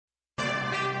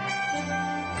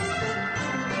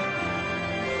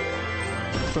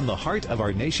From the heart of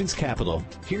our nation's capital,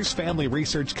 here's Family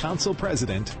Research Council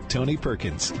President Tony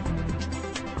Perkins.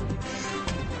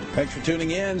 Thanks for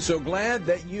tuning in. So glad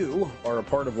that you are a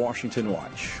part of Washington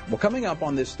Watch. Well, coming up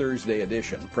on this Thursday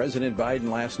edition, President Biden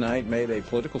last night made a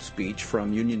political speech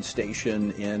from Union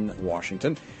Station in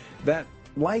Washington that,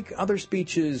 like other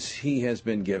speeches he has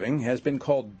been giving, has been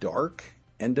called dark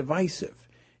and divisive.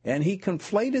 And he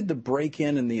conflated the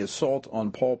break-in and the assault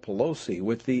on Paul Pelosi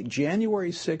with the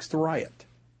January 6th riot.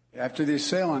 After the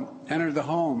assailant entered the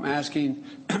home asking,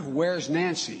 "Where's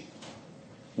Nancy?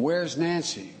 Where's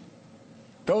Nancy?"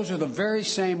 Those are the very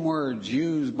same words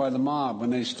used by the mob when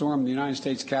they stormed the United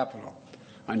States Capitol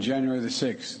on January the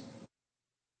 6th.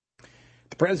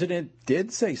 The president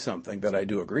did say something that I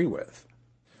do agree with.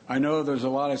 I know there's a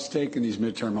lot at stake in these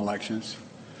midterm elections,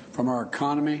 from our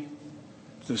economy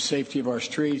to the safety of our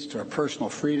streets to our personal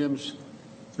freedoms,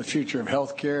 the future of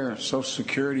health care, Social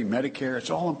Security, Medicare. It's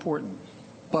all important.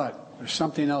 But there's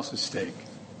something else at stake: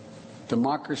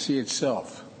 democracy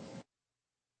itself.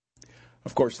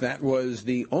 Of course, that was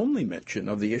the only mention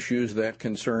of the issues that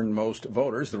concern most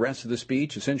voters. The rest of the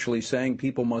speech essentially saying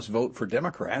people must vote for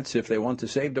Democrats if they want to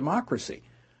save democracy.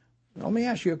 Let me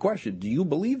ask you a question. Do you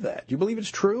believe that? Do you believe it's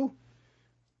true?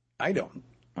 I don't.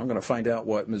 I'm going to find out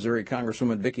what Missouri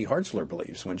Congresswoman Vicky Hartzler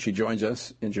believes when she joins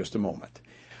us in just a moment.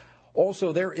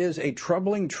 Also, there is a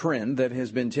troubling trend that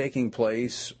has been taking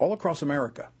place all across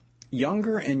America.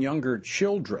 Younger and younger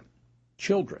children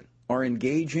are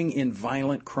engaging in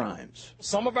violent crimes.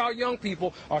 Some of our young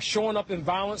people are showing up in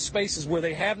violent spaces where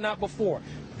they have not before.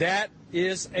 That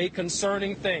is a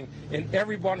concerning thing, and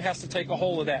everyone has to take a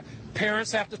hold of that.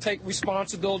 Parents have to take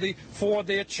responsibility for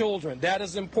their children. That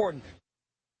is important.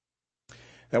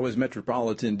 That was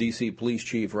Metropolitan D.C. Police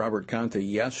Chief Robert Conte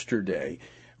yesterday.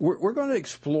 We're going to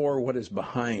explore what is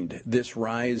behind this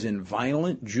rise in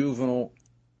violent juvenile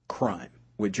crime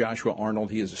with Joshua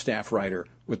Arnold. He is a staff writer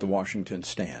with the Washington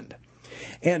Stand.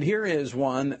 And here is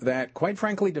one that, quite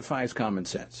frankly, defies common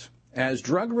sense. As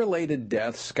drug-related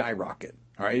deaths skyrocket,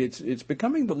 all right, it's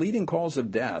becoming the leading cause of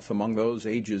death among those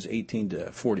ages 18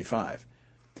 to 45.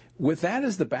 With that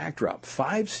as the backdrop,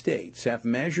 5 states have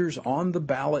measures on the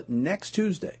ballot next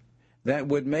Tuesday that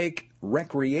would make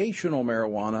recreational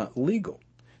marijuana legal.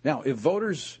 Now, if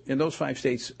voters in those 5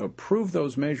 states approve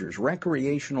those measures,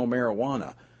 recreational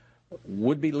marijuana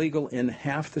would be legal in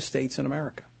half the states in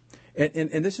America.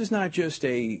 And this is not just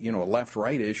a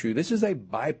left-right issue. This is a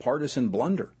bipartisan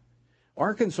blunder.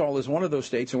 Arkansas is one of those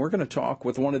states, and we're going to talk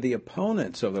with one of the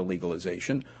opponents of the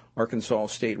legalization, Arkansas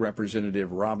State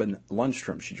Representative Robin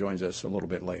Lundstrom. She joins us a little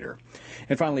bit later.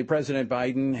 And finally, President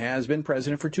Biden has been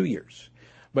president for 2 years.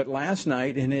 But last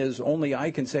night, in his Only I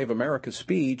Can Save America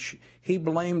speech, he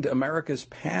blamed America's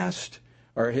past,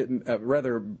 or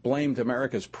rather blamed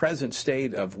America's present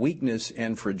state of weakness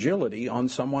and fragility on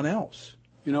someone else.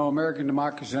 You know, American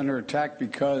democracy is under attack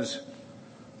because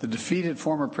the defeated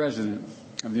former president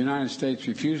of the United States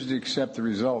refuses to accept the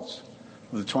results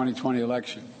of the 2020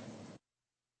 election.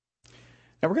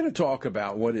 Now, we're going to talk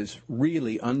about what is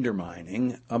really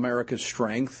undermining America's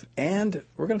strength, and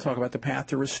we're going to talk about the path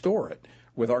to restore it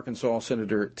with Arkansas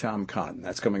Senator Tom Cotton.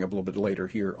 That's coming up a little bit later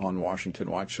here on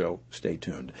Washington Watch, so stay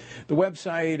tuned. The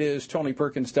website is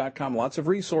TonyPerkins.com. Lots of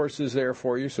resources there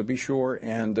for you, so be sure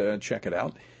and check it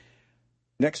out.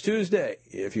 Next Tuesday,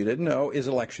 if you didn't know, is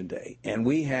Election Day, and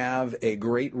we have a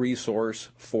great resource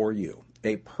for you,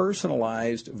 a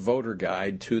personalized voter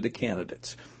guide to the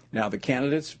candidates. Now, the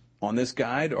candidates on this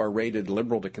guide are rated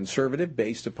liberal to conservative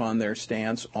based upon their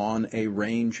stance on a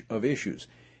range of issues,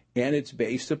 and it's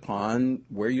based upon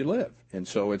where you live, and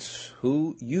so it's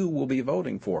who you will be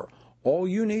voting for. All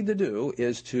you need to do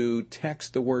is to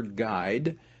text the word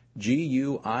guide,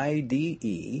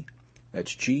 G-U-I-D-E,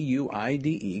 that's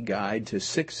G-U-I-D-E, guide to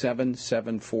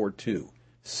 67742.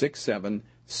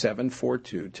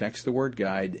 67742. Text the word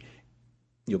guide.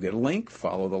 You'll get a link.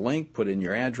 Follow the link. Put in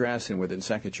your address, and within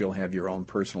seconds you'll have your own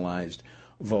personalized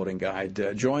voting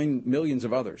guide. Join millions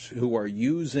of others who are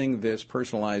using this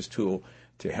personalized tool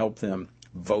to help them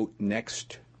vote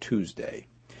next Tuesday.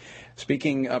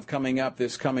 Speaking of coming up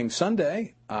this coming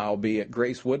Sunday, I'll be at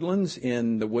Grace Woodlands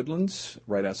in the Woodlands,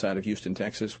 right outside of Houston,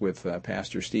 Texas, with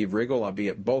Pastor Steve Riggle. I'll be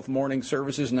at both morning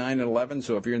services, 9 and 11,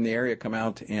 so if you're in the area, come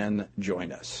out and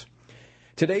join us.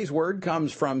 Today's word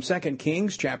comes from 2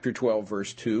 Kings chapter 12,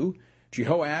 verse 2.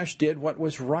 Jehoash did what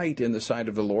was right in the sight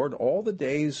of the Lord all the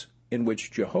days in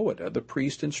which Jehoiada the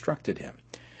priest instructed him.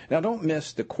 Now, don't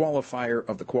miss the qualifier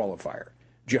of the qualifier.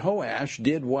 Jehoash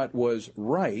did what was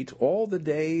right all the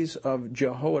days of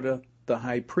Jehoiada the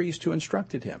high priest who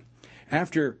instructed him.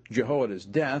 After Jehoiada's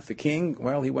death, the king,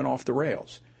 he went off the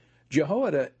rails.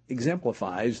 Jehoiada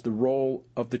exemplifies the role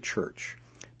of the church.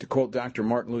 To quote Dr.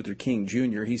 Martin Luther King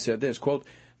Jr., he said this, quote,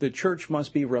 "The church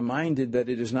must be reminded that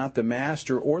it is not the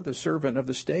master or the servant of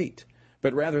the state,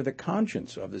 but rather the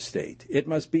conscience of the state. It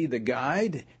must be the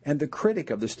guide and the critic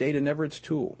of the state and never its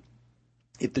tool.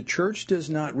 If the church does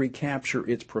not recapture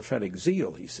its prophetic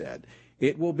zeal," he said,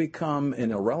 "it will become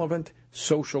an irrelevant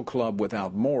social club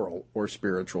without moral or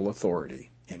spiritual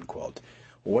authority," end quote.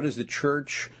 What does the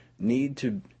church need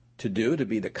to do to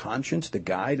be the conscience, the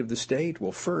guide of the state?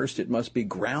 Well, first, it must be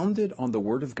grounded on the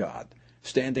Word of God,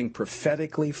 standing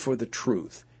prophetically for the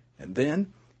truth. And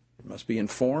then it must be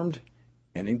informed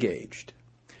and engaged.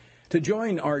 To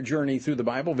join our journey through the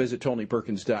Bible, visit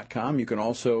TonyPerkins.com. You can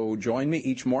also join me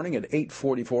each morning at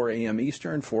 8:44 a.m.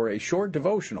 Eastern for a short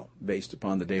devotional based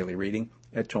upon the daily reading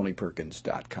at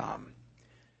TonyPerkins.com.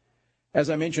 As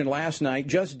I mentioned last night,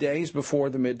 just days before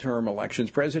the midterm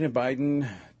elections, President Biden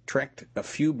trekked a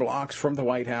few blocks from the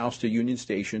White House to Union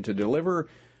Station to deliver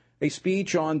a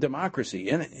speech on democracy.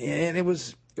 And it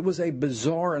was a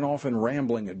bizarre and often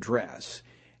rambling address.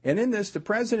 And in this, the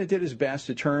president did his best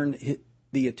to turn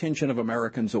the attention of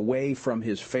Americans away from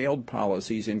his failed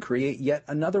policies and create yet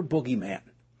another boogeyman,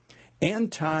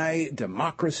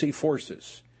 anti-democracy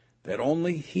forces that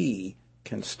only he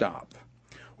can stop.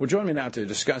 Well, join me now to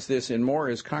discuss this and more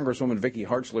is Congresswoman Vicky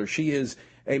Hartzler. She is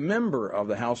a member of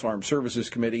the House Armed Services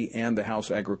Committee and the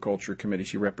House Agriculture Committee.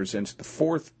 She represents the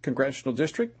 4th Congressional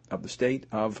District of the state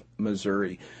of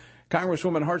Missouri.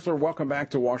 Congresswoman Hartzler, welcome back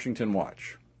to Washington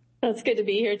Watch. It's good to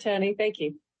be here, Tony. Thank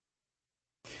you.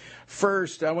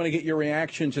 First, I want to get your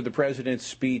reaction to the president's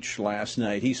speech last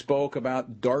night. He spoke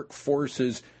about dark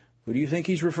forces. Who do you think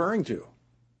he's referring to?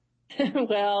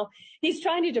 Well, he's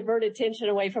trying to divert attention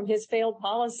away from his failed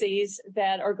policies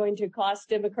that are going to cost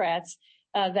Democrats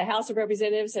the House of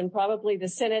Representatives and probably the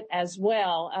Senate as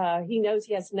well. He knows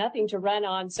he has nothing to run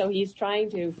on, so he's trying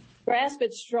to grasp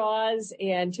at straws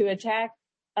and to attack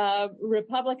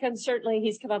Republicans. Certainly,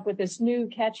 he's come up with this new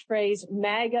catchphrase,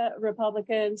 MAGA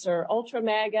Republicans or Ultra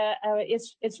MAGA.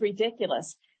 It's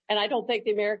ridiculous. And I don't think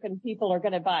the American people are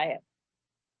going to buy it.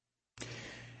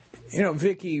 You know,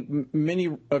 Vicki,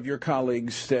 many of your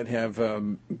colleagues that have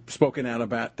spoken out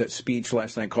about that speech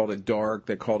last night called it dark.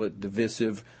 They called it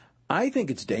divisive. I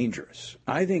think it's dangerous.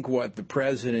 I think what the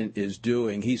president is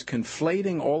doing, he's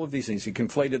conflating all of these things. He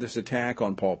conflated this attack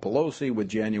on Paul Pelosi with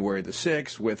January the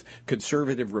 6th, with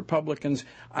conservative Republicans.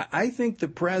 I think the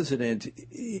president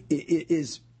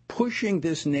is pushing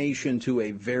this nation to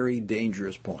a very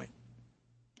dangerous point.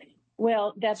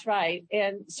 Well, that's right.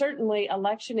 And certainly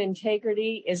election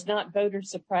integrity is not voter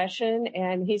suppression.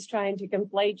 And he's trying to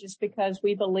conflate just because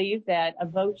we believe that a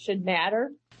vote should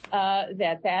matter,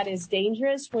 that is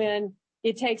dangerous when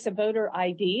it takes a voter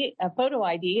ID, a photo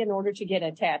ID in order to get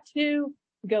a tattoo,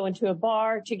 go into a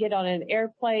bar, to get on an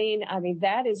airplane. I mean,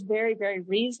 that is very, very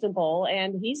reasonable.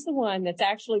 And he's the one that's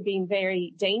actually being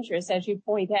very dangerous, as you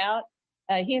point out,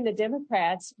 he and the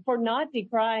Democrats, for not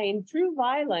decrying true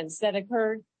violence that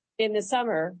occurred in the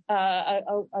summer a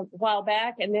while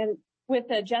back. And then with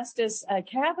Justice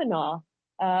Kavanaugh,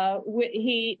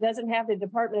 he doesn't have the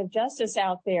Department of Justice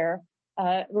out there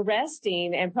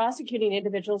arresting and prosecuting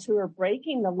individuals who are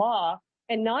breaking the law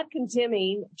and not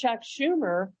condemning Chuck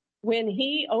Schumer when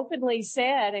he openly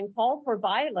said and called for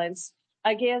violence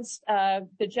against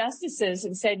the justices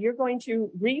and said, you're going to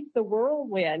reap the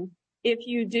whirlwind if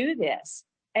you do this.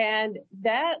 And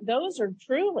those are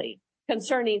truly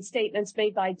concerning statements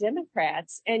made by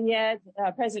Democrats. And yet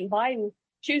President Biden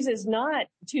chooses not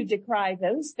to decry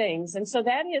those things. And so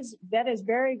that is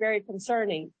very, very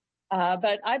concerning.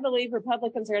 But I believe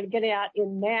Republicans are going to get out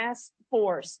in mass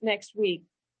force next week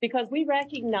because we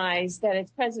recognize that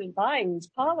it's President Biden's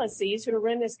policies who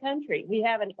run this country. We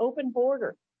have an open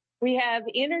border. We have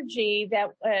energy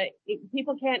that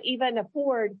people can't even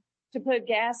afford to put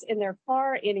gas in their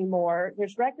car anymore.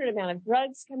 There's record amount of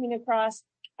drugs coming across.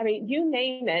 I mean, you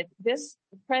name it, this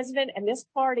president and this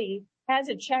party has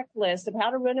a checklist of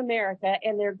how to run America,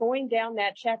 and they're going down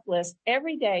that checklist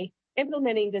every day,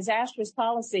 implementing disastrous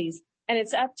policies. And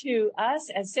it's up to us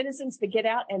as citizens to get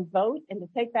out and vote and to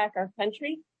take back our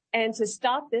country and to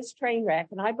stop this train wreck.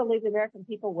 And I believe the American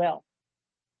people will.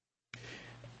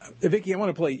 Vicki, I want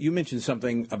to play, you mentioned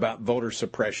something about voter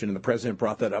suppression, and the president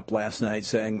brought that up last night,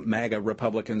 saying MAGA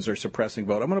Republicans are suppressing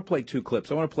vote. I'm going to play two clips.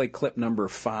 I want to play clip number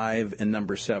 5 and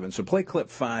number 7. So play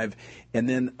clip 5 and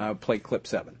then play clip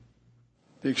 7.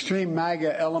 The extreme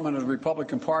MAGA element of the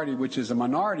Republican Party, which is a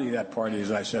minority of that party,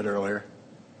 as I said earlier,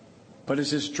 but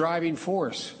is its driving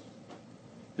force,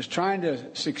 is trying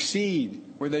to succeed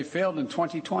where they failed in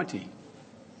 2020,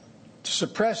 to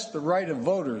suppress the right of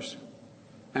voters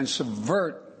and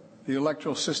subvert the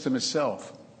electoral system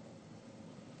itself.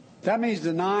 That means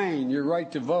denying your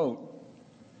right to vote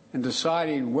and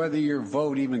deciding whether your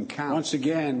vote even counts. Once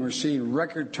again, we're seeing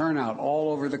record turnout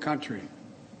all over the country,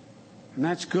 and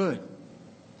that's good.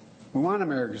 We want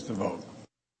Americans to vote.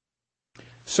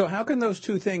 So how can those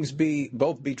two things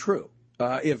both be true?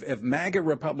 If MAGA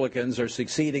Republicans are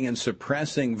succeeding in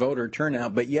suppressing voter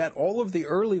turnout, but yet all of the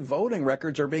early voting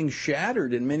records are being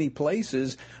shattered in many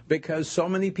places because so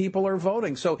many people are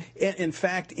voting. So, in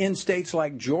fact, in states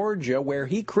like Georgia, where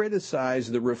he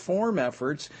criticized the reform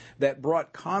efforts that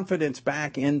brought confidence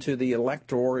back into the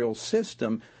electoral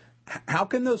system, how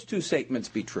can those two statements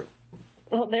be true?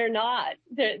 Well, they're not.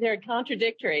 They're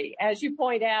contradictory. As you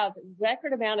point out, the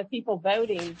record amount of people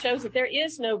voting shows that there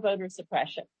is no voter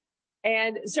suppression.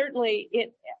 And certainly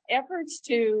efforts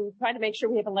to try to make sure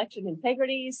we have election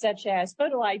integrity, such as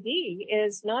photo ID,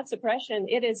 is not suppression.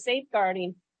 It is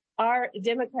safeguarding our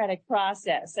democratic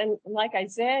process. And like I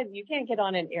said, you can't get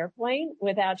on an airplane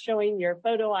without showing your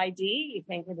photo ID. You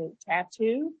can't get a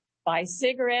tattoo, buy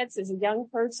cigarettes as a young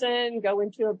person, go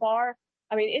into a bar.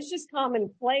 I mean, it's just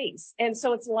commonplace. And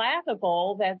so it's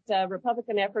laughable that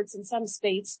Republican efforts in some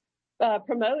states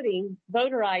promoting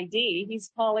voter ID,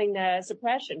 he's calling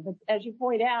suppression. But as you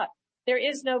point out, there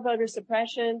is no voter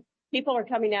suppression. People are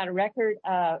coming out of record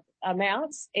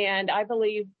amounts, and I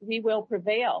believe we will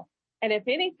prevail. And if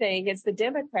anything, it's the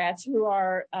Democrats who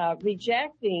are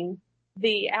rejecting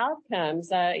the outcomes.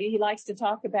 He likes to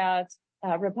talk about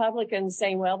Republicans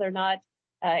saying, well, they're not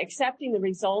accepting the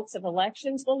results of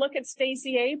elections. Well, look at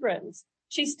Stacey Abrams.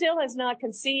 She still has not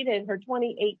conceded her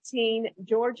 2018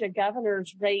 Georgia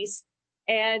governor's race,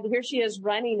 and here she is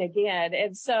running again.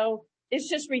 And so it's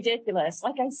just ridiculous.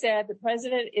 Like I said, the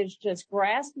president is just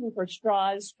grasping for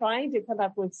straws, trying to come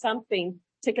up with something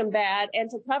to combat and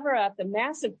to cover up the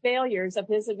massive failures of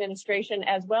his administration,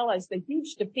 as well as the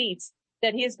huge defeats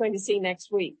that he is going to see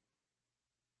next week.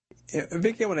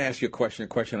 Vicki, I want to ask you a question. A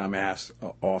question I'm asked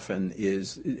often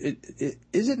is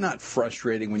it not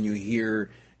frustrating when you hear,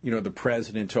 the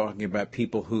president talking about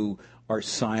people who are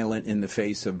silent in the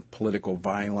face of political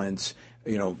violence,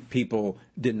 people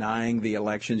denying the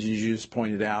elections? You just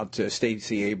pointed out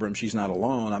Stacey Abrams, she's not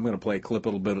alone. I'm going to play a clip a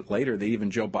little bit later that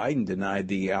even Joe Biden denied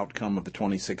the outcome of the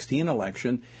 2016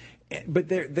 election. But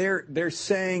they're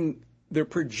saying, they're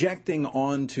projecting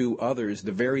onto others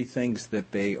the very things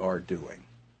that they are doing.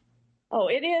 Oh,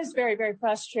 it is very, very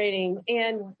frustrating.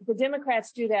 And the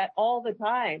Democrats do that all the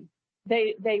time.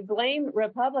 They blame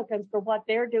Republicans for what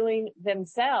they're doing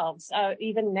themselves.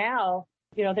 Even now,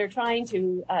 they're trying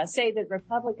to say that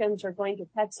Republicans are going to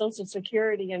cut Social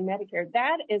Security and Medicare.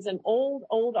 That is an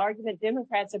old argument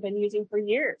Democrats have been using for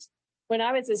years. When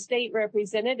I was a state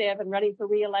representative and running for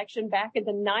re-election back in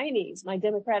the 90s, my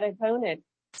Democratic opponent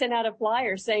sent out a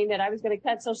flyer saying that I was going to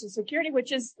cut Social Security,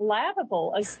 which is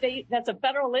laughable. A state, that's a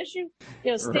federal issue.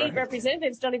 State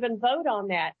representatives don't even vote on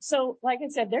that. So, like I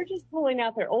said, they're just pulling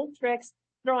out their old tricks,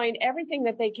 throwing everything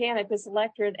that they can at this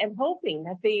electorate and hoping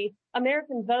that the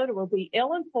American voter will be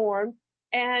ill-informed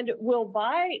and will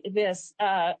buy this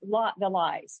the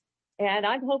lies. And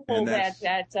I'm hopeful that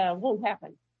won't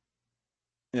happen.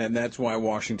 And that's why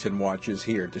Washington Watch is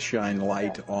here, to shine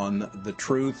light on the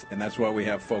truth. And that's why we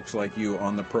have folks like you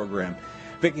on the program.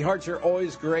 Vicki Hartzler,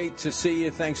 always great to see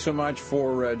you. Thanks so much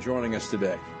for joining us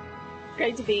today.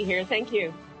 Great to be here. Thank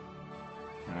you.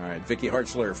 All right. Vicki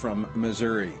Hartzler from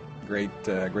Missouri. Great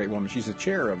woman. She's the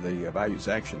chair of the Values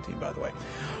Action Team, by the way.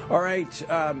 All right.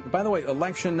 By the way,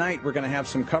 election night, we're going to have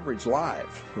some coverage live.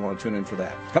 If you want to tune in for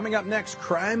that. Coming up next,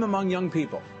 crime among young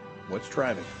people. What's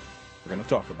driving it? We're going to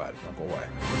talk about it. Don't go away.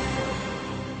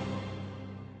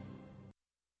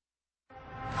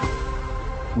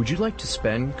 Would you like to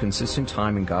spend consistent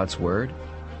time in God's Word?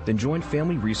 Then join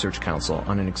Family Research Council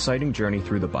on an exciting journey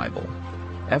through the Bible.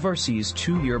 FRC's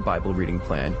 2-year Bible reading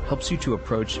plan helps you to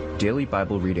approach daily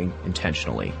Bible reading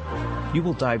intentionally. You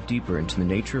will dive deeper into the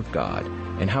nature of God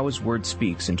and how His Word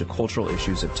speaks into cultural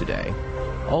issues of today.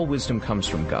 All wisdom comes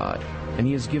from God, and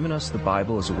He has given us the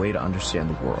Bible as a way to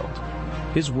understand the world.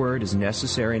 His Word is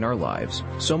necessary in our lives,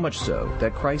 so much so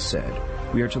that Christ said,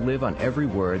 we are to live on every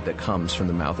word that comes from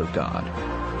the mouth of God.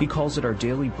 He calls it our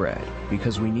daily bread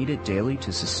because we need it daily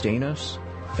to sustain us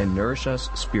and nourish us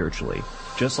spiritually,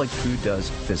 just like food does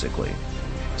physically.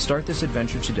 Start this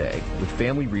adventure today with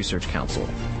Family Research Council.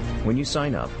 When you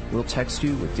sign up, we'll text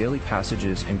you with daily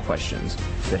passages and questions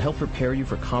that help prepare you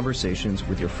for conversations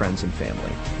with your friends and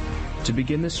family. To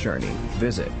begin this journey,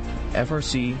 visit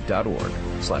frc.org/Bible.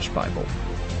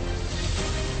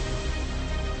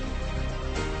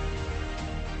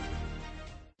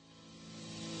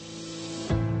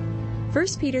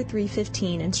 1 Peter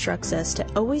 3:15 instructs us to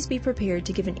always be prepared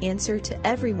to give an answer to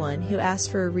everyone who asks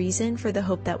for a reason for the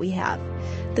hope that we have.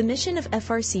 The mission of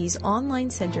FRC's online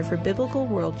Center for Biblical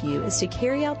Worldview is to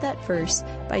carry out that verse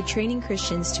by training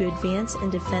Christians to advance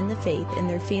and defend the faith in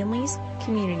their families,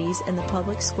 communities, and the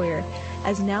public square,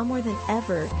 as now more than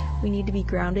ever, we need to be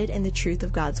grounded in the truth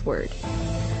of God's Word.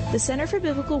 The Center for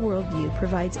Biblical Worldview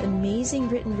provides amazing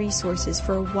written resources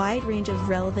for a wide range of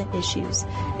relevant issues,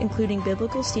 including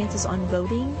biblical stances on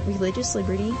voting, religious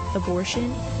liberty,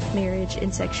 abortion, marriage,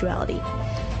 and sexuality.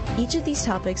 Each of these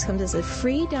topics comes as a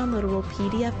free downloadable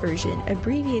PDF version,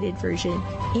 abbreviated version,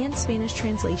 and Spanish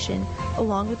translation,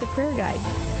 along with a prayer guide.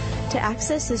 To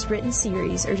access this written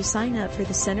series or to sign up for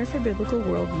the Center for Biblical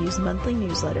Worldview's monthly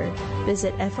newsletter,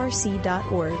 visit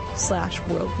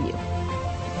frc.org/worldview.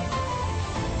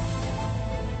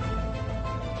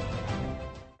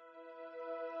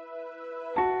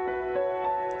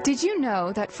 Did you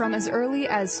know that from as early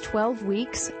as 12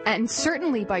 weeks, and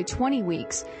certainly by 20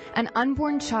 weeks, an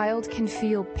unborn child can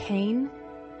feel pain?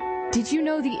 Did you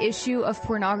know the issue of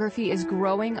pornography is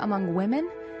growing among women?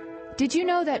 Did you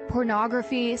know that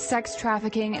pornography, sex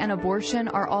trafficking, and abortion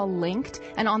are all linked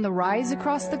and on the rise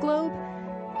across the globe?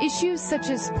 Issues such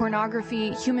as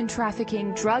pornography, human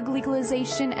trafficking, drug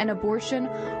legalization, and abortion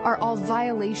are all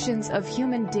violations of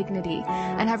human dignity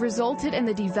and have resulted in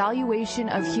the devaluation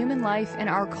of human life in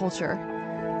our culture.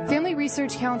 Family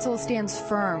Research Council stands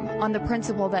firm on the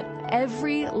principle that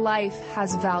every life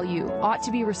has value, ought to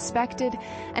be respected,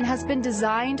 and has been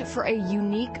designed for a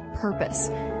unique purpose.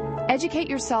 Educate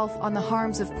yourself on the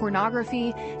harms of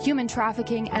pornography, human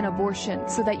trafficking, and abortion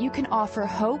so that you can offer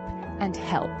hope and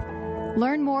help.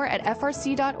 Learn more at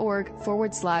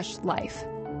frc.org/life.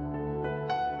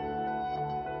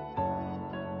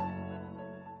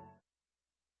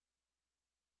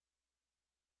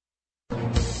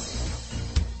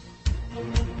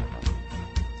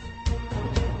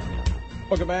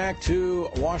 Welcome back to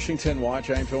Washington Watch.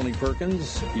 I'm Tony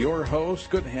Perkins, your host.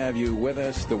 Good to have you with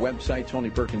us. The website,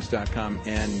 TonyPerkins.com.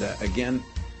 And again,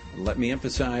 let me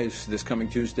emphasize, this coming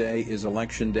Tuesday is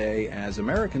Election Day. As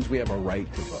Americans, we have a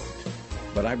right to vote.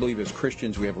 But I believe as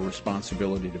Christians, we have a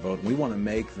responsibility to vote. We want to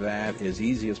make that as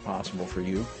easy as possible for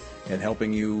you and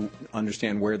helping you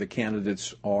understand where the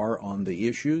candidates are on the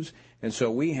issues. And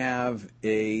so we have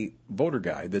a voter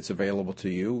guide that's available to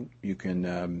you. You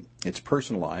can, it's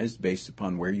personalized based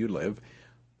upon where you live.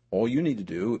 All you need to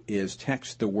do is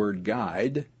text the word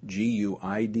guide,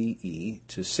 G-U-I-D-E,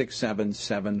 to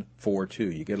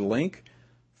 67742. You get a link.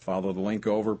 Follow the link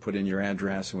over, put in your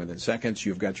address, and within seconds,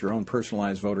 you've got your own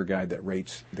personalized voter guide that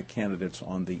rates the candidates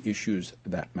on the issues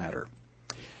that matter.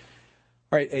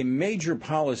 All right, a major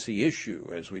policy issue,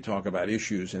 as we talk about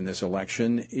issues in this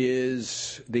election,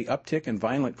 is the uptick in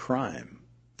violent crime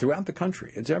throughout the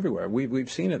country. It's everywhere.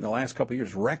 We've seen it in the last couple of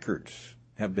years. Records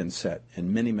have been set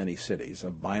in many, many cities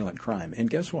of violent crime.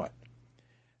 And guess what?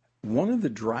 One of the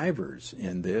drivers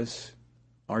in this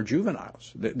are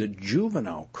juveniles. The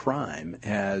juvenile crime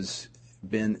has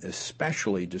been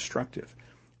especially destructive.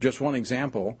 Just one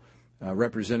example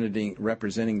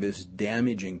representing this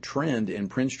damaging trend in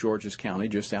Prince George's County,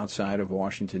 just outside of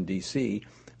Washington, D.C.,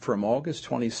 from August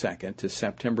 22nd to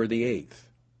September the 8th.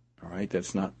 All right,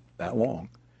 that's not that long.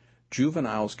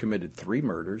 Juveniles committed 3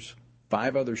 murders,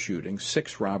 5 other shootings,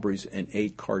 6 robberies, and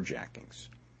 8 carjackings.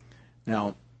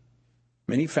 Now,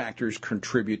 many factors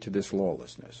contribute to this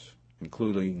lawlessness,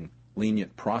 including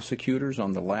lenient prosecutors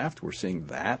on the left. We're seeing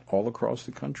that all across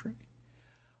the country.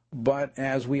 But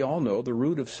as we all know, the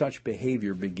root of such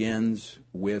behavior begins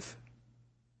with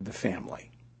the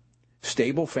family.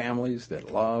 Stable families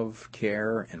that love,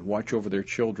 care, and watch over their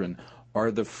children are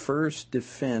the first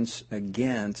defense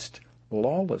against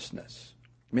lawlessness.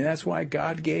 I mean, that's why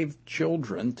God gave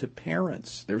children to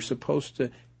parents. They're supposed to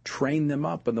train them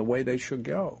up in the way they should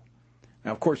go.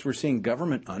 Now, of course, we're seeing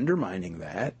government undermining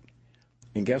that.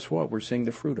 And guess what? We're seeing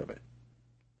the fruit of it.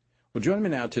 Well, joining me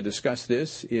now to discuss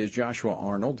this is Joshua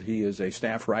Arnold. He is a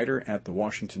staff writer at the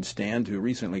Washington Stand who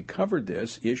recently covered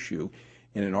this issue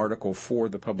in an article for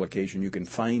the publication. You can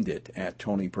find it at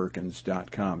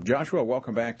TonyPerkins.com. Joshua,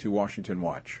 welcome back to Washington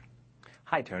Watch.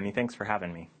 Hi, Tony. Thanks for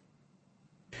having me.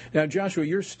 Now, Joshua,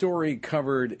 your story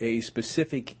covered a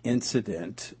specific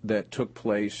incident that took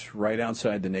place right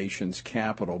outside the nation's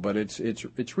capital, but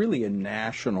it's really a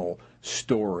national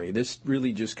story. This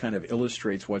really just kind of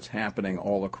illustrates what's happening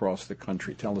all across the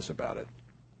country. Tell us about it.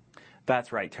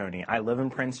 That's right, Tony. I live in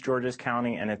Prince George's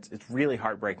County, and it's really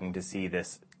heartbreaking to see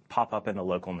this pop up in the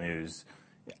local news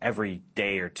every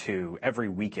day or two, every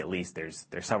week at least, there's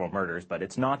several murders, but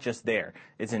it's not just there.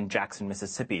 It's in Jackson,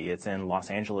 Mississippi. It's in Los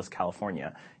Angeles,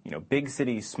 California. Big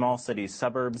cities, small cities,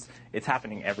 suburbs, it's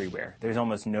happening everywhere. There's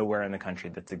almost nowhere in the country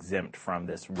that's exempt from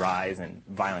this rise in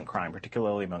violent crime,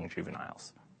 particularly among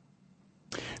juveniles.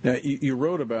 Now, you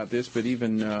wrote about this, but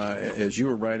even as you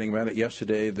were writing about it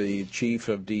yesterday, the chief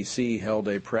of D.C. held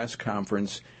a press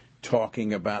conference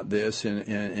talking about this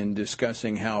and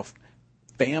discussing how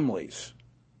families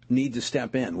need to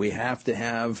step in. We have to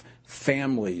have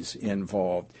families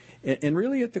involved. And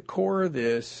really at the core of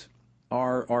this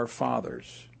are our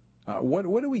fathers. What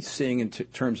are we seeing in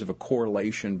terms of a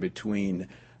correlation between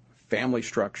family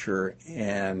structure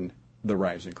and the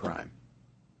rise in crime?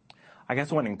 I guess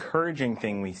one encouraging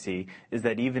thing we see is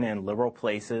that even in liberal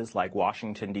places like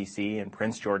Washington, D.C. and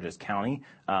Prince George's County,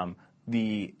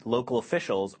 the local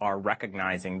officials are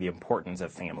recognizing the importance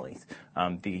of families.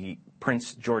 The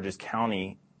Prince George's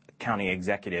County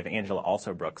executive, Angela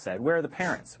Alsobrook, said, "Where are the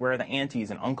parents? Where are the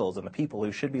aunties and uncles and the people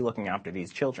who should be looking after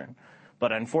these children?"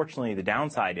 But unfortunately, the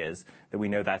downside is that we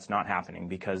know that's not happening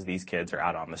because these kids are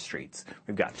out on the streets.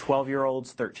 We've got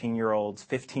 12-year-olds, 13-year-olds,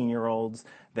 15-year-olds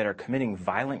that are committing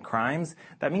violent crimes.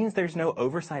 That means there's no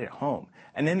oversight at home.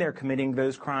 And then they're committing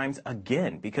those crimes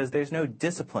again because there's no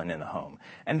discipline in the home.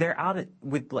 And they're out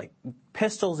with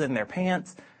pistols in their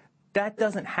pants. That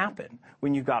doesn't happen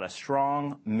when you've got a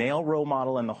strong male role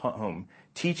model in the home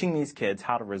teaching these kids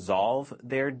how to resolve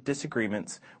their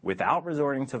disagreements without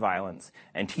resorting to violence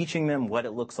and teaching them what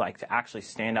it looks like to actually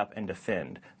stand up and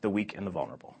defend the weak and the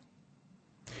vulnerable.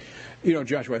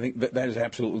 Joshua, I think that is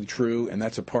absolutely true, and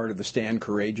that's a part of the Stand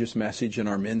Courageous message in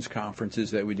our men's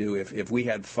conferences that we do. If we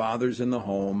had fathers in the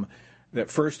home that,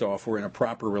 first off, were in a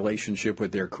proper relationship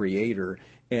with their Creator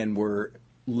and were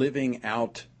living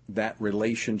out that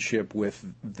relationship with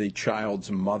the child's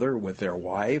mother, with their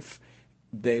wife,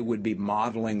 they would be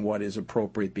modeling what is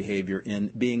appropriate behavior in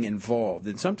being involved.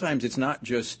 And sometimes it's not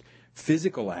just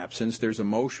physical absence, there's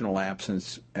emotional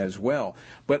absence as well.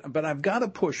 But I've got to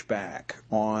push back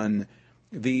on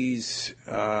these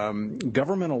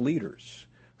governmental leaders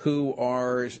who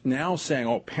are now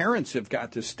saying, parents have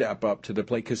got to step up to the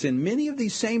plate, because in many of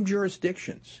these same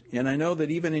jurisdictions, and I know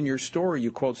that even in your story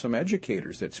you quote some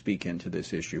educators that speak into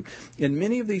this issue, in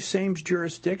many of these same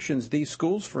jurisdictions, these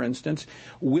schools, for instance,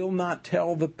 will not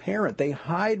tell the parent. They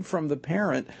hide from the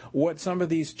parent what some of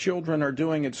these children are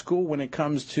doing at school when it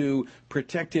comes to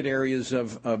protected areas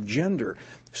of gender.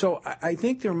 So I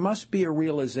think there must be a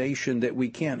realization that we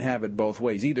can't have it both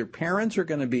ways. Either parents are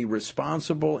going to be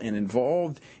responsible and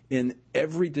involved in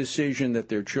every decision that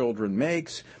their children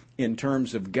makes in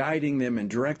terms of guiding them and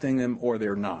directing them, or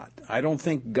they're not. I don't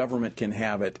think government can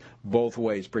have it both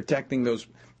ways, protecting those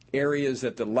areas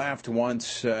that the left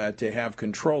wants to have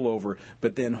control over,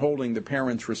 but then holding the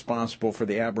parents responsible for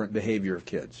the aberrant behavior of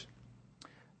kids.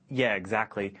 Yeah,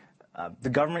 exactly. The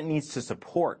government needs to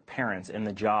support parents in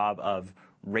the job of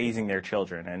raising their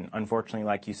children. And unfortunately,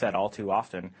 like you said, all too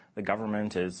often, the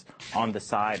government is on the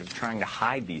side of trying to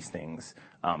hide these things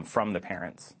from the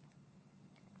parents.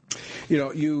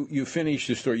 You finish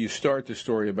the story. You start the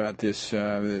story about this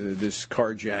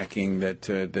carjacking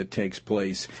that takes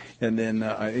place, and then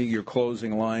I think your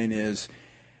closing line is,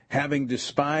 having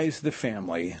despised the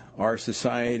family, our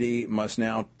society must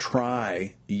now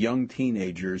try young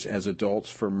teenagers as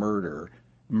adults for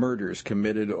murders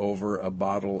committed over a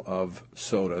bottle of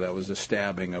soda. That was a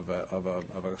stabbing of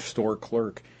a store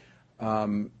clerk.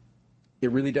 It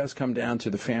really does come down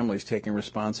to the families taking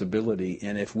responsibility,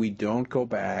 and if we don't go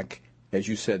back, as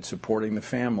you said, supporting the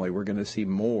family, we're going to see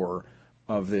more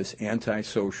of this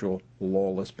antisocial,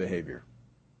 lawless behavior.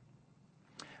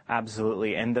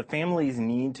 Absolutely, and the families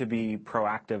need to be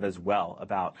proactive as well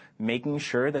about making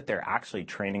sure that they're actually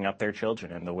training up their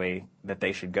children in the way that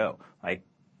they should go. Like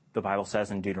the Bible says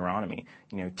in Deuteronomy,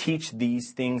 teach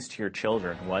these things to your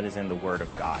children, what is in the Word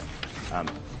of God.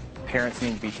 Parents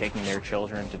need to be taking their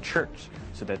children to church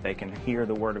so that they can hear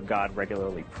the Word of God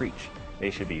regularly preached.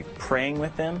 They should be praying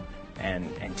with them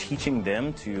and teaching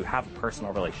them to have a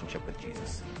personal relationship with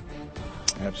Jesus.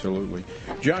 Absolutely.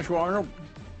 Joshua Arnold,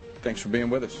 thanks for being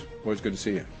with us. Always good to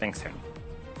see you. Thanks, Tony.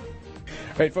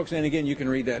 All right, folks, and again, you can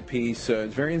read that piece.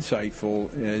 It's very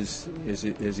insightful.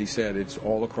 As he said, it's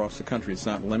all across the country. It's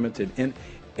not limited. And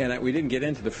we didn't get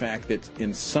into the fact that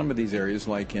in some of these areas,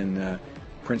 like in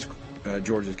Prince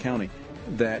George's County,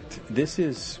 that this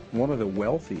is one of the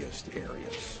wealthiest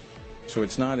areas. So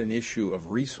it's not an issue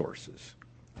of resources.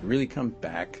 It really comes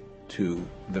back to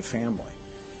the family.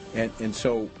 And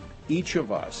so each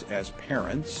of us as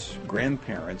parents,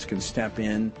 grandparents, can step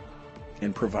in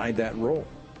and provide that role.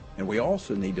 And we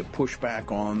also need to push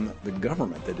back on the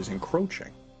government that is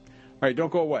encroaching. All right,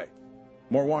 don't go away.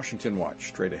 More Washington Watch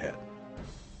straight ahead.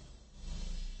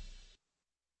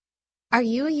 Are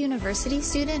you a university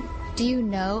student? Do you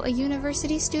know a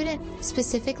university student,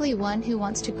 specifically one who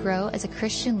wants to grow as a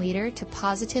Christian leader to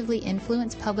positively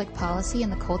influence public policy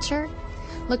and the culture?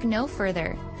 Look no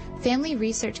further. Family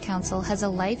Research Council has a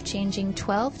life-changing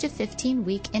 12 to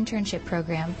 15-week internship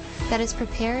program that has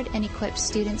prepared and equipped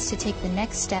students to take the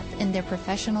next step in their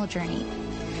professional journey.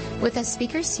 With a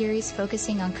speaker series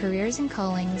focusing on careers and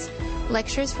callings,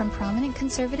 lectures from prominent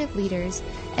conservative leaders,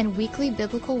 and weekly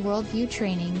biblical worldview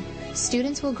training,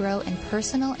 students will grow in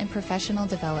personal and professional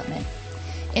development.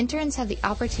 Interns have the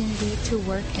opportunity to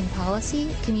work in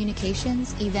policy,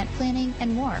 communications, event planning,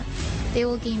 and more. They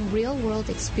will gain real-world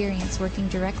experience working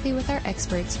directly with our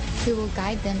experts who will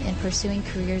guide them in pursuing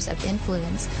careers of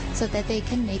influence so that they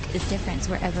can make a difference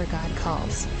wherever God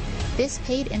calls. This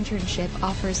paid internship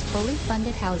offers fully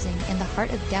funded housing in the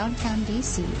heart of downtown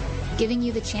D.C., giving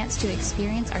you the chance to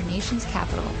experience our nation's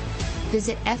capital.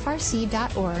 Visit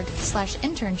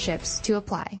frc.org/internships to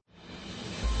apply.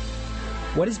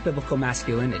 What is biblical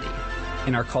masculinity?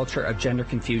 In our culture of gender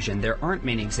confusion, there aren't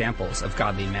many examples of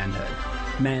godly manhood.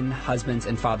 Men, husbands,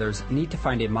 and fathers need to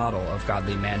find a model of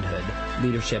godly manhood,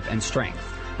 leadership, and strength.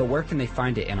 But where can they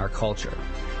find it in our culture?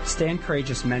 Stand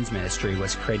Courageous Men's Ministry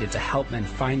was created to help men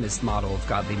find this model of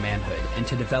godly manhood and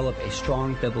to develop a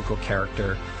strong biblical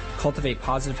character, cultivate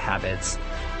positive habits,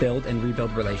 build and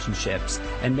rebuild relationships,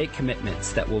 and make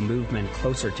commitments that will move men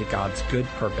closer to God's good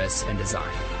purpose and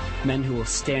design. Men who will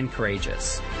stand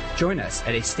courageous. Join us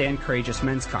at a Stand Courageous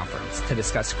Men's Conference to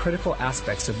discuss critical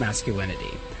aspects of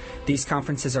masculinity. These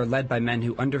conferences are led by men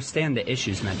who understand the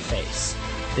issues men face.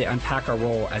 They unpack our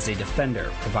role as a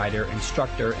defender, provider,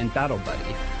 instructor, and battle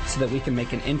buddy so that we can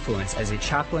make an influence as a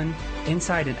chaplain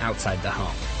inside and outside the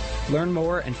home. Learn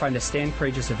more and find a Stand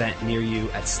Courageous event near you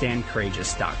at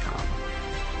standcourageous.com.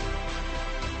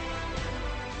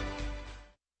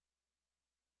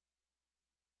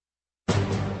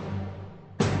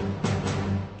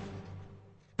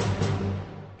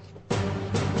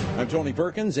 I'm Tony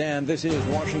Perkins, and this is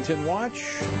Washington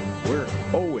Watch. We're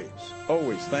always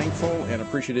thankful and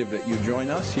appreciative that you join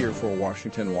us here for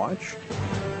Washington Watch.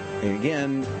 And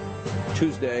again,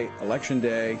 Tuesday, Election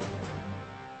Day,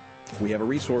 we have a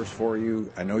resource for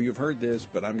you. I know you've heard this,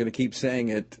 but I'm going to keep saying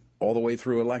it all the way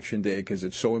through Election Day because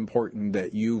it's so important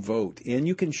that you vote. And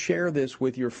you can share this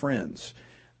with your friends.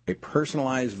 A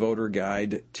personalized voter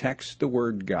guide. Text the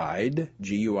word guide,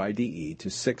 G-U-I-D-E, to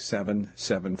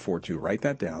 67742. Write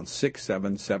that down,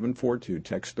 67742.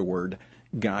 Text the word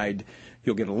guide.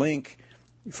 You'll get a link.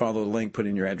 You follow the link, put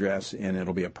in your address, and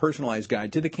it'll be a personalized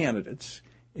guide to the candidates.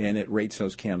 And it rates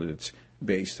those candidates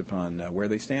based upon where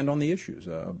they stand on the issues,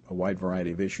 a wide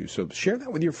variety of issues. So share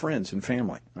that with your friends and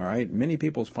family, all right? Many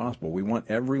people as possible. We want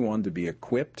everyone to be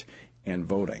equipped and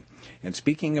voting. And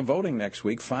speaking of voting next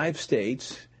week, 5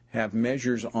 states have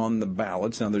measures on the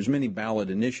ballots. Now, there's many ballot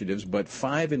initiatives, but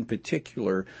 5 in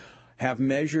particular have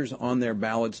measures on their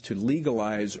ballots to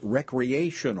legalize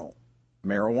recreational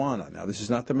marijuana. Now, this is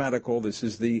not the medical. This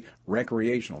is the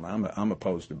recreational. Now, I'm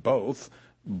opposed to both,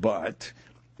 but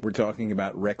we're talking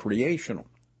about recreational.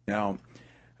 Now,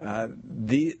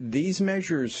 these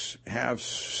measures have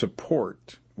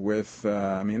support with,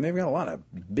 they've got a lot of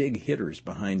big hitters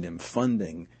behind them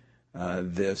funding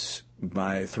this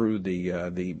through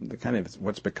the kind of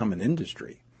what's become an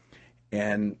industry.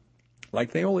 And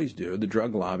like they always do, the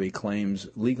drug lobby claims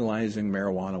legalizing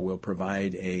marijuana will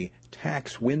provide a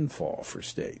tax windfall for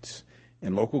states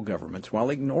and local governments while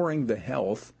ignoring the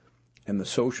health and the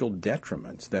social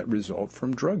detriments that result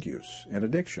from drug use and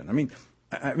addiction.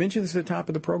 I mentioned this at the top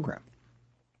of the program.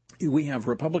 We have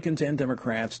Republicans and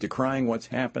Democrats decrying what's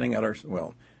happening at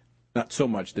not so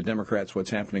much the Democrats, what's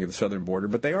happening at the southern border,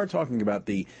 but they are talking about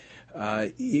the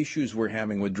issues we're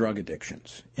having with drug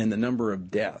addictions and the number of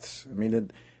deaths.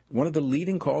 One of the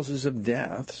leading causes of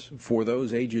deaths for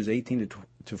those ages 18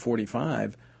 to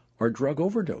 45 are drug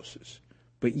overdoses.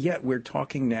 But yet we're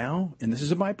talking now, and this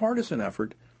is a bipartisan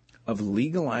effort, of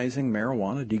legalizing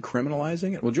marijuana,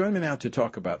 decriminalizing it. Well, joining me now to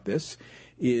talk about this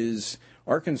is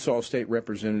Arkansas State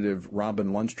Representative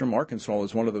Robin Lundstrom. Arkansas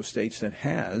is one of those states that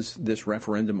has this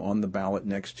referendum on the ballot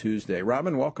next Tuesday.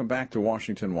 Robin, welcome back to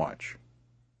Washington Watch.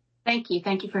 Thank you.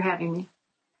 Thank you for having me.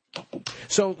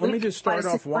 So let me just start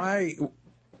off. Go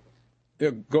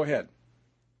ahead.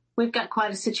 We've got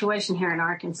quite a situation here in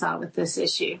Arkansas with this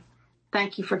issue.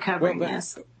 Thank you for covering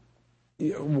this.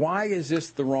 Why is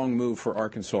this the wrong move for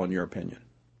Arkansas, in your opinion?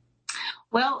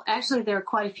 Well, actually, there are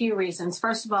quite a few reasons.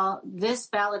 First of all, this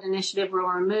ballot initiative will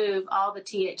remove all the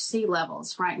THC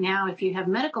levels. Right now, if you have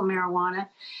medical marijuana,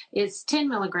 it's 10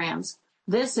 milligrams.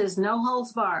 This is no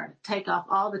holds barred. Take off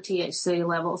all the THC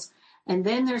levels. And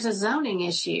then there's a zoning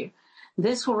issue.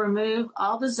 This will remove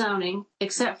all the zoning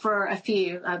except for a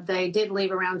few. They did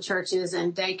leave around churches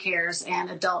and daycares and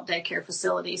adult daycare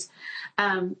facilities.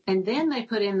 And then they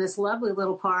put in this lovely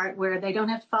little part where they don't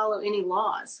have to follow any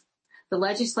laws. The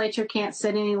legislature can't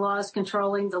set any laws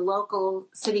controlling, the local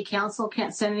city council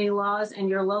can't set any laws, and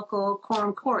your local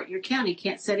quorum court, your county,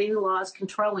 can't set any laws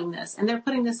controlling this. And they're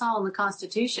putting this all in the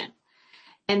Constitution.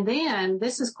 And then,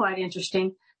 this is quite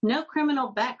interesting, no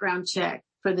criminal background check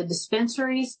for the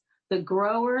dispensaries, the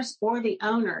growers, or the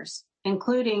owners,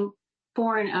 including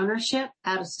foreign ownership,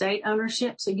 out-of-state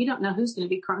ownership, so you don't know who's going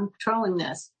to be controlling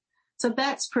this. So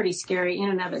that's pretty scary in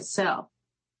and of itself.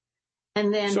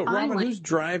 And then so, finally,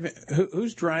 Robin,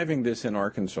 who's driving this in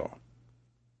Arkansas?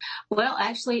 Well,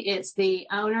 actually, it's the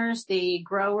owners, the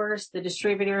growers, the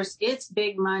distributors. It's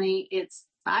big money.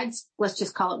 Let's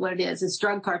just call it what it is. It's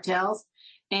drug cartels,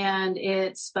 and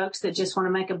it's folks that just want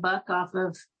to make a buck off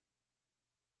of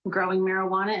growing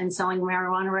marijuana and selling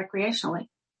marijuana recreationally.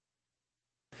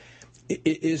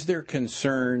 Is there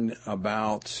concern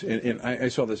about, and I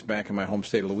saw this back in my home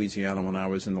state of Louisiana when I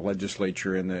was in the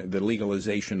legislature, and the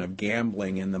legalization of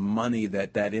gambling and the money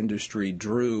that industry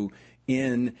drew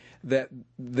in, that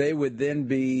they would then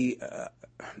be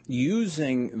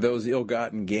using those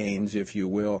ill-gotten gains, if you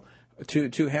will,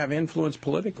 to have influence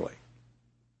politically?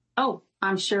 Oh,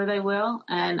 I'm sure they will,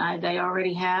 and they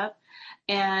already have.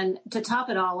 And to top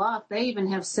it all off, they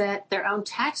even have set their own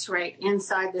tax rate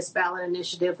inside this ballot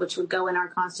initiative, which would go in our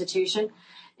Constitution.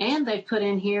 And they've put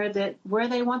in here that where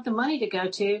they want the money to go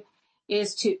to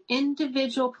is to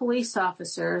individual police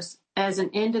officers as an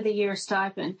end-of-the-year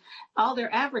stipend. All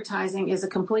their advertising is a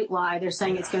complete lie. They're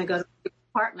saying it's going to go to police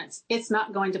departments. It's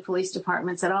not going to police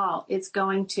departments at all. It's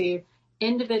going to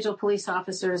individual police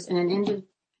officers in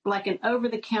like an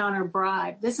over-the-counter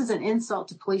bribe. This is an insult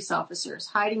to police officers,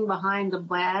 hiding behind the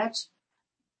badge.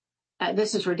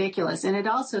 This is ridiculous. And it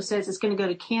also says it's going to go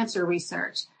to cancer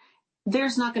research.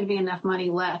 There's not going to be enough money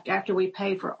left after we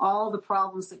pay for all the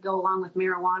problems that go along with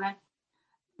marijuana.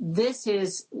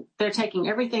 They're taking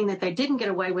everything that they didn't get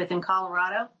away with in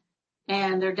Colorado,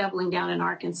 and they're doubling down in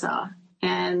Arkansas.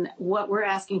 And what we're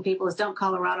asking people is, don't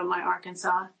Colorado my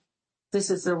Arkansas. This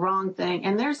is the wrong thing.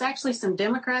 And there's actually some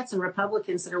Democrats and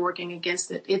Republicans that are working against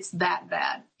it. It's that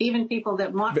bad. Even people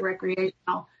that want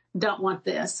recreational don't want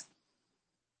this.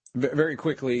 Very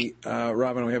quickly,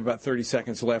 Robin, we have about 30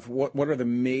 seconds left. What are the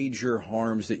major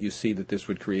harms that you see that this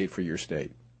would create for your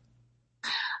state?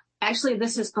 Actually,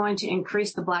 this is going to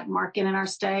increase the black market in our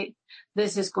state.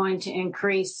 This is going to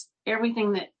increase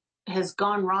everything that has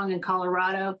gone wrong in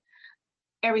Colorado.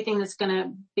 Everything that's going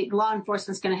to be, law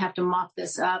enforcement's going to have to mop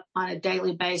this up on a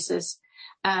daily basis.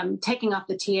 Taking off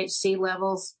the THC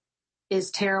levels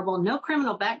is terrible. No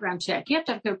criminal background check. You have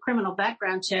to have a criminal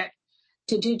background check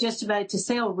to do just about to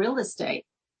sell real estate,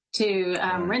 to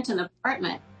rent an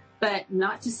apartment, but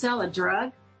not to sell a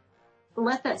drug.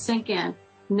 Let that sink in.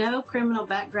 No criminal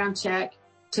background check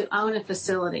to own a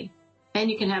facility.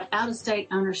 And you can have out-of-state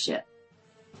ownership.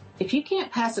 If you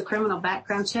can't pass a criminal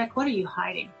background check, what are you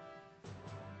hiding?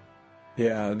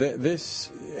 Yeah,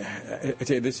 this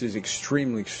is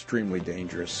extremely, extremely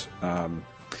dangerous.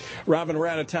 Robin, we're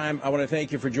out of time. I want to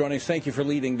thank you for joining us. Thank you for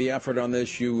leading the effort on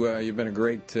this. You've been a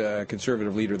great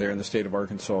conservative leader there in the state of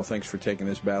Arkansas. Thanks for taking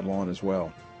this battle on as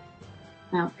well.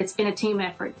 No, it's been a team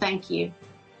effort. Thank you.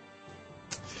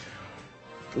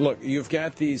 Look, you've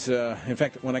got these. In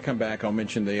fact, when I come back, I'll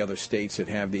mention the other states that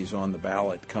have these on the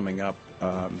ballot coming up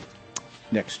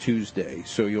next Tuesday.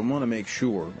 So you'll want to make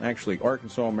sure, actually,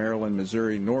 Arkansas, Maryland,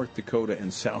 Missouri, North Dakota,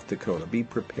 and South Dakota. Be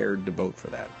prepared to vote for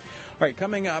that. All right,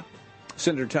 coming up,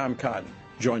 Senator Tom Cotton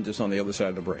joins us on the other side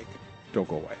of the break. Don't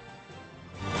go away.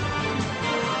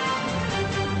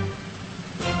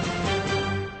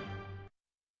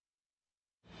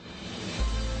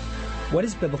 What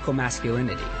is biblical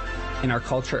masculinity? In our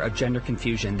culture of gender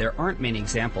confusion, there aren't many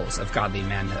examples of godly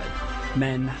manhood.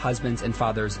 Men, husbands, and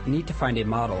fathers need to find a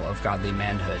model of godly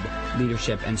manhood,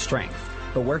 leadership, and strength.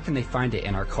 But where can they find it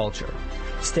in our culture?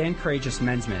 Stand Courageous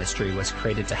Men's Ministry was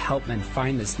created to help men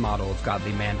find this model of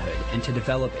godly manhood and to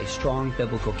develop a strong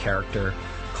biblical character,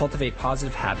 cultivate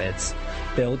positive habits,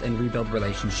 build and rebuild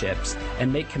relationships,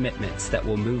 and make commitments that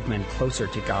will move men closer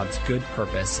to God's good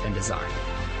purpose and design.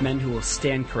 Men who will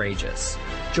stand courageous.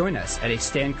 Join us at a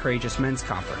Stand Courageous Men's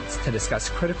Conference to discuss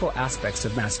critical aspects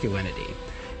of masculinity.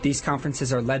 These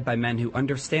conferences are led by men who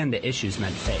understand the issues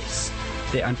men face.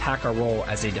 They unpack our role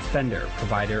as a defender,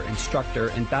 provider, instructor,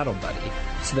 and battle buddy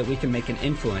so that we can make an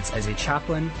influence as a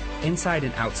chaplain inside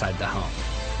and outside the home.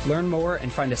 Learn more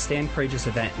and find a Stand Courageous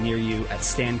event near you at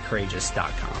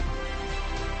standcourageous.com.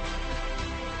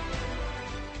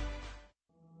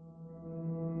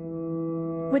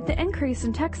 With the increase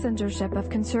in tech censorship of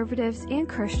conservatives and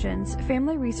Christians,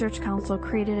 Family Research Council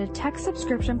created a tech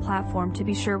subscription platform to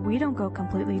be sure we don't go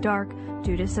completely dark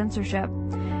due to censorship.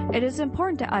 It is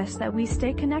important to us that we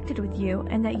stay connected with you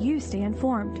and that you stay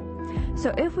informed.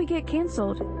 So if we get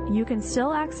canceled, you can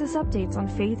still access updates on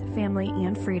faith, family,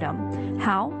 and freedom.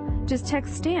 How? Just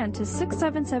text STAND to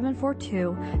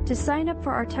 67742 to sign up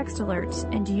for our text alerts,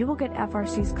 and you will get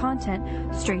FRC's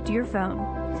content straight to your phone.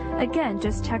 Again,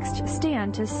 just text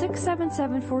STAND to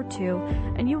 67742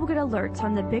 and you will get alerts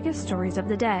on the biggest stories of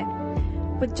the day.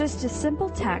 With just a simple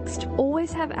text,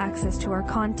 always have access to our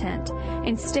content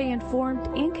and stay informed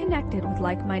and connected with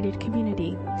like-minded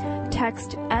community.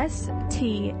 Text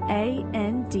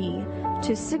STAND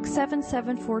to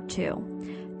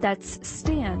 67742. That's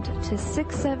STAND to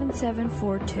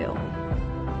 67742.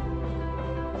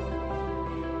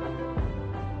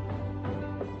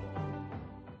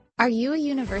 Are you a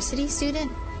university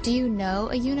student? Do you know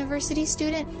a university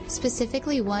student,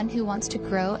 specifically one who wants to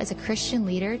grow as a Christian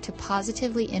leader to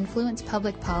positively influence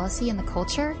public policy and the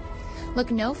culture? Look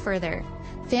no further.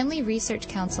 Family Research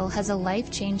Council has a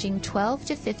life-changing 12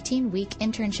 to 15-week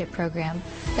internship program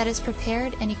that has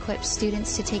prepared and equipped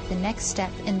students to take the next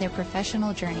step in their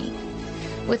professional journey.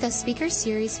 With a speaker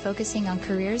series focusing on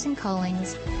careers and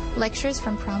callings, lectures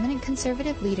from prominent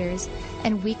conservative leaders,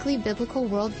 and weekly biblical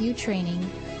worldview training,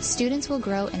 students will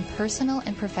grow in personal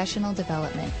and professional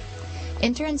development.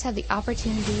 Interns have the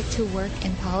opportunity to work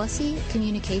in policy,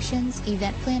 communications,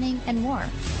 event planning, and more.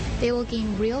 They will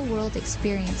gain real-world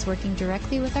experience working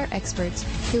directly with our experts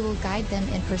who will guide them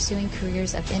in pursuing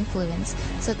careers of influence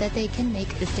so that they can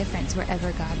make a difference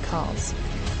wherever God calls.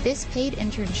 This paid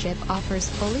internship offers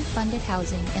fully funded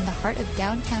housing in the heart of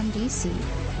downtown D.C.,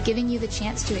 giving you the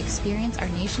chance to experience our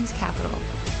nation's capital.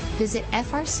 Visit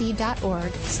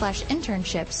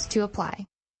frc.org/internships to apply.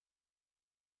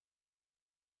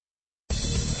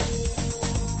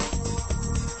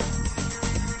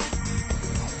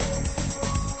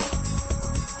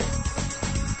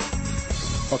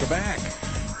 Welcome back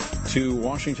to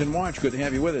Washington Watch. Good to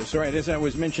have you with us. All right, as I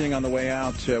was mentioning on the way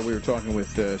out, we were talking with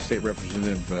State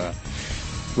Representative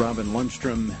Robin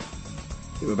Lundstrom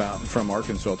from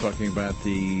Arkansas, talking about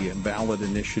the ballot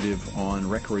initiative on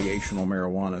recreational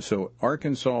marijuana. So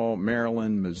Arkansas,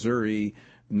 Maryland, Missouri,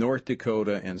 North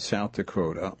Dakota, and South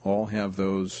Dakota all have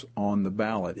those on the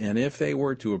ballot. And if they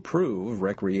were to approve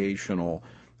recreational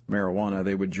marijuana,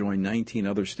 they would join 19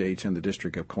 other states and the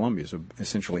District of Columbia, so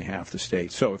essentially half the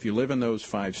states. So if you live in those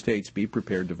 5 states, be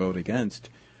prepared to vote against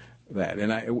that.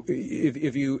 And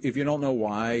if you don't know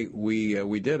why,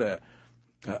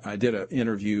 I did an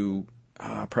interview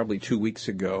probably 2 weeks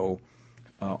ago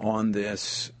on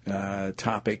this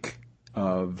topic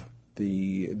of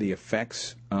the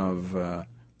effects of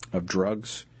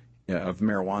drugs, of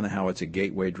marijuana, how it's a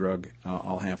gateway drug.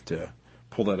 I'll have to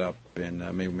pull that up and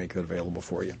maybe make that available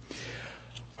for you.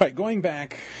 All right, going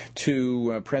back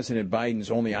to President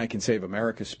Biden's Only I Can Save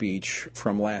America speech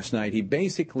from last night, he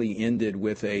basically ended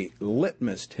with a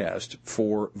litmus test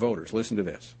for voters. Listen to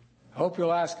this. I hope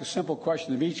you'll ask a simple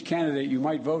question of each candidate you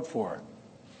might vote for.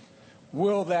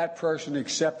 Will that person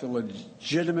accept the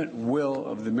legitimate will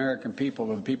of the American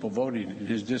people, of the people voting in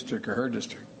his district or her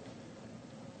district?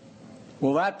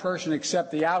 Will that person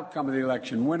accept the outcome of the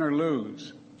election, win or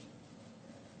lose?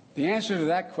 The answer to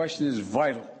that question is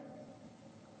vital.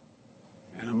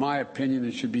 And in my opinion,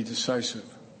 it should be decisive.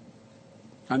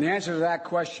 On the answer to that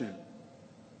question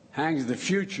hangs the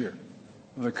future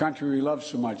of the country we love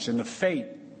so much and the fate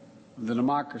of the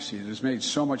democracy that has made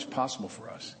so much possible for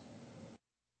us.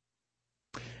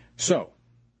 So,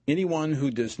 anyone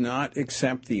who does not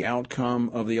accept the outcome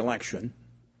of the election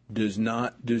does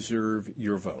not deserve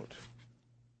your vote.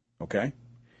 Okay?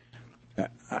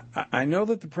 I know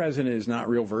that the president is not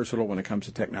real versatile when it comes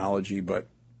to technology, but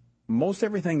most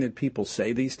everything that people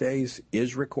say these days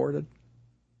is recorded.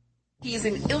 He's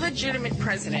an illegitimate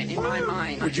president in my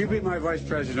mind. Would you be my vice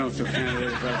presidential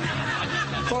candidate?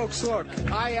 Folks, look,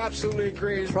 I absolutely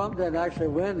agree. Trump didn't actually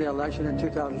win the election in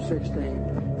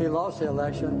 2016. He lost the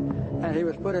election and he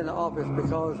was put into office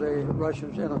because the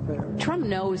Russians interfered. Trump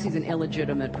knows he's an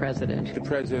illegitimate president. The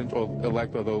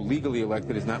president-elect, although legally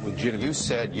elected, is not legitimate. You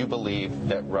said you believe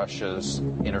that Russia's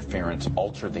interference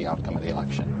altered the outcome of the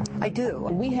election. I do.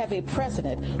 We have a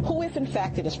president who, if in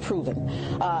fact it is proven,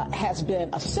 has been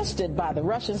assisted by the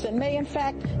Russians and may in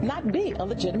fact not be a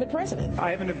legitimate president. I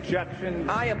have an objection.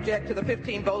 I object to the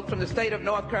 15 votes from the state of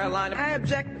North Carolina. I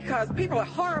object because people are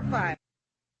horrified.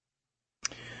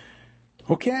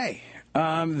 Okay.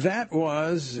 That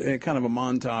was kind of a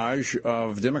montage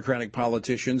of Democratic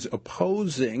politicians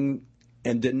opposing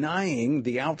and denying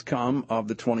the outcome of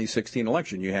the 2016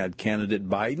 election. You had candidate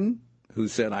Biden, who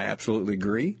said, I absolutely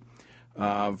agree.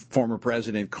 Former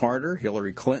President Carter,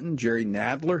 Hillary Clinton, Jerry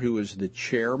Nadler, who was the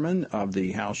chairman of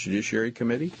the House Judiciary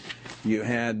Committee. You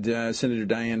had Senator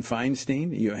Dianne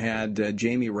Feinstein. You had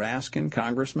Jamie Raskin,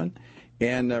 congressman,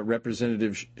 and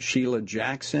Representative Sheila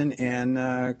Jackson and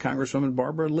Congresswoman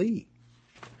Barbara Lee.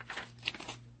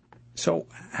 So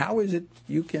how is it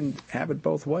you can have it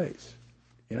both ways?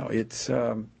 You know, it's,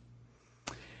 well,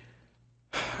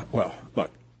 look,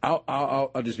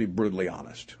 I'll just be brutally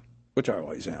honest, which I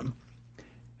always am.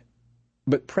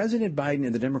 But President Biden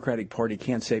and the Democratic Party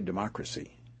can't save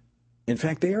democracy. In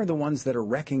fact, they are the ones that are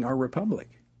wrecking our republic.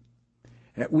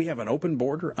 We have an open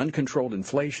border, uncontrolled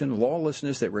inflation,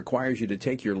 lawlessness that requires you to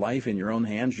take your life in your own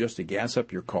hands just to gas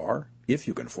up your car, if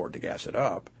you can afford to gas it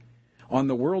up. On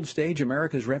the world stage,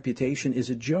 America's reputation is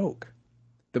a joke.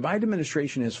 The Biden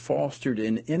administration has fostered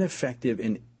an ineffective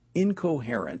and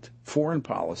incoherent foreign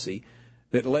policy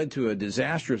that led to a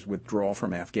disastrous withdrawal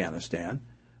from Afghanistan,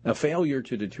 a failure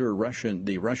to deter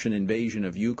the Russian invasion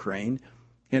of Ukraine,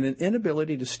 and an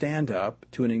inability to stand up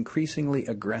to an increasingly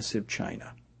aggressive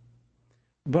China.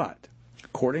 But,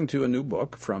 according to a new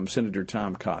book from Senator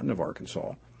Tom Cotton of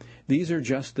Arkansas, these are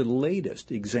just the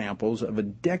latest examples of a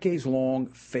decades-long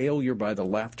failure by the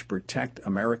left to protect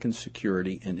American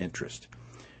security and interest.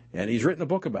 And he's written a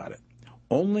book about it,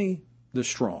 Only the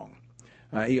Strong.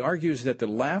 He argues that the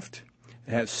left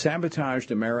has sabotaged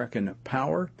American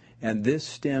power, and this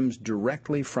stems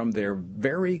directly from their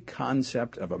very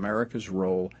concept of America's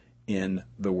role in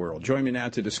the world. Join me now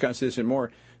to discuss this and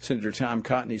more, Senator Tom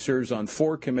Cotton. He serves on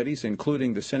 4 committees,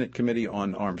 including the Senate Committee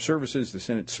on Armed Services, the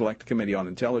Senate Select Committee on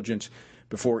Intelligence.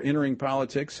 Before entering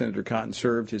politics, Senator Cotton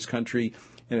served his country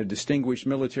in a distinguished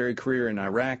military career in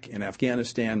Iraq and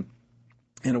Afghanistan,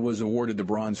 and was awarded the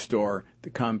Bronze Star, the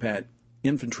Combat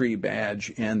Infantry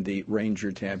Badge, and the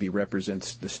Ranger tab. He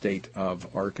represents the state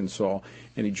of Arkansas,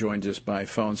 and he joins us by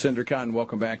phone. Senator Cotton,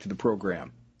 welcome back to the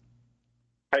program.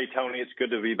 Hey, Tony, it's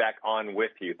good to be back on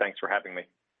with you. Thanks for having me.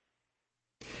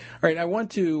 All right, I want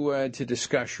to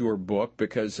discuss your book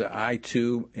because I,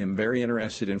 too, am very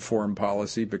interested in foreign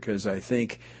policy because I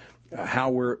think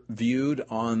how we're viewed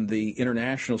on the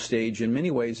international stage in many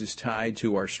ways is tied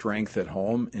to our strength at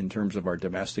home in terms of our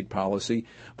domestic policy.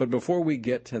 But before we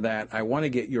get to that, I want to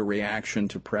get your reaction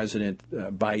to President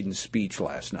Biden's speech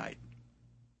last night.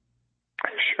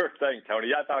 Sure thing, Tony.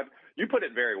 I thought you put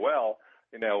it very well.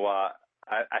 You know,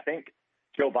 I think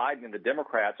Joe Biden and the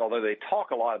Democrats, although they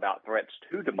talk a lot about threats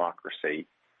to democracy,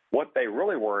 what they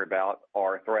really worry about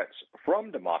are threats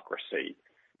from democracy,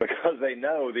 because they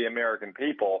know the American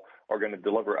people are going to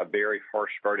deliver a very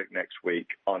harsh verdict next week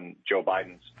on Joe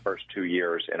Biden's first 2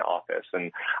 years in office.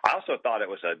 And I also thought it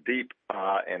was a deep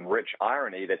and rich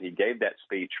irony that he gave that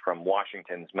speech from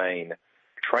Washington's main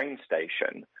train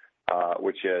station,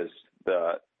 which is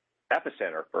the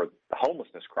epicenter for the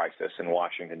homelessness crisis in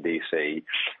Washington, D.C.,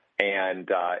 and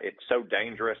it's so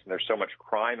dangerous, and there's so much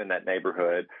crime in that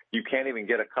neighborhood, you can't even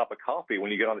get a cup of coffee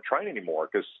when you get on the train anymore,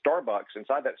 because Starbucks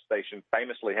inside that station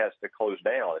famously has to close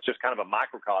down. It's just kind of a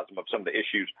microcosm of some of the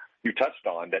issues you touched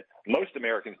on that most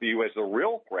Americans view as the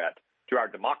real threat to our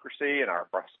democracy and our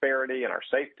prosperity and our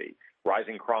safety.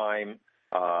 Rising crime,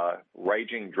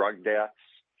 raging drug deaths,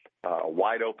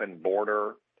 wide open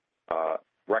border,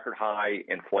 record high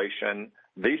inflation.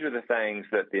 These are the things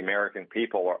that the American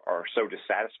people are so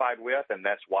dissatisfied with, and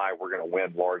that's why we're going to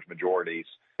win large majorities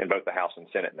in both the House and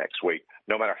Senate next week,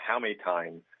 no matter how many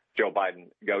times Joe Biden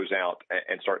goes out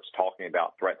and starts talking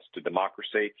about threats to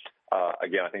democracy.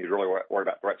 Again, I think he's really worried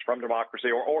about threats from democracy,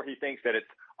 or he thinks that it's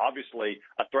obviously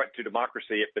a threat to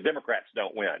democracy if the Democrats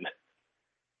don't win.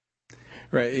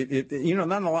 Right.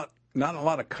 Not a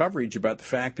lot of coverage about the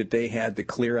fact that they had to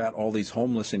clear out all these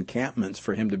homeless encampments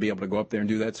for him to be able to go up there and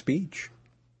do that speech.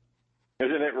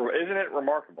 Isn't it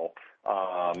remarkable?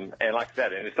 And like I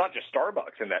said, and it's not just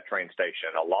Starbucks in that train station.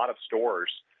 A lot of stores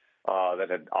that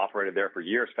had operated there for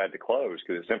years have had to close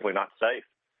because it's simply not safe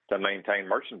to maintain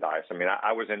merchandise. I mean,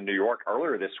 I was in New York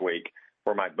earlier this week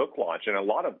for my book launch, and a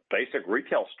lot of basic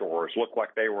retail stores looked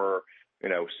like they were,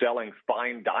 selling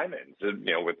fine diamonds,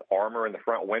 with armor in the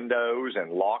front windows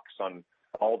and locks on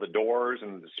all the doors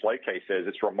and display cases.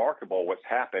 It's remarkable what's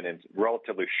happened in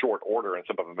relatively short order in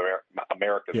some of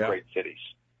America's great cities.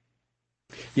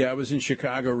 Yeah, I was in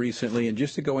Chicago recently, and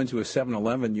just to go into a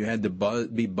 7-Eleven, you had to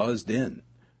be buzzed in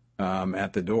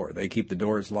at the door. They keep the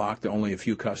doors locked, only a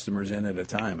few customers in at a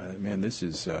time. Man, this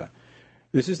is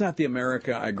not the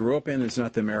America I grew up in. It's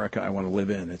not the America I want to live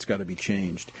in. It's got to be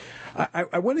changed.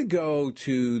 I want to go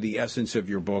to the essence of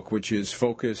your book, which is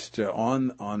focused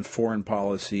on foreign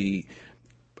policy.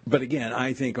 But again,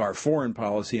 I think our foreign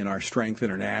policy and our strength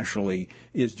internationally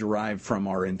is derived from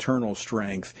our internal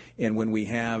strength. And when we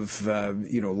have,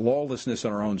 lawlessness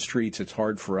on our own streets, it's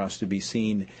hard for us to be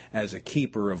seen as a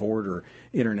keeper of order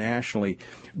internationally.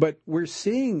 But we're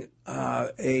seeing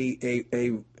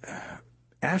a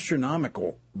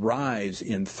astronomical rise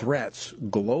in threats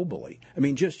globally. I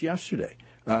mean, just yesterday.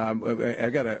 I'm going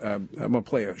to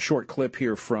play a short clip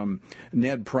here from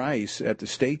Ned Price at the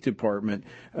State Department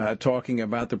talking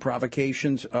about the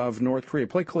provocations of North Korea.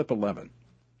 Play clip 11.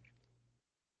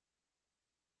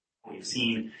 We've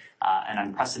seen an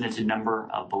unprecedented number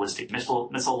of ballistic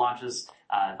missile launches.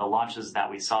 The launches that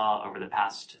we saw over the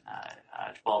past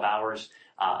 12 hours,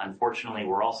 unfortunately,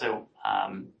 were also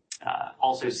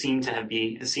seem to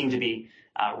be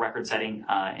record-setting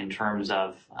in terms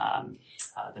of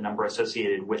the number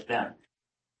associated with them.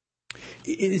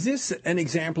 Is this an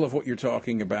example of what you're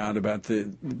talking about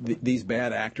these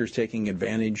bad actors taking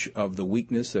advantage of the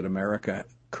weakness that America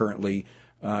currently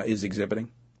is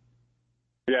exhibiting?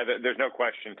 Yeah, there's no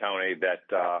question, Tony,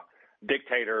 that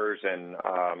dictators and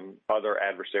other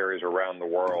adversaries around the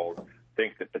world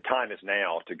think that the time is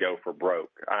now to go for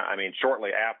broke. I mean, shortly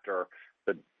after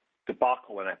the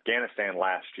debacle in Afghanistan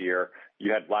last year,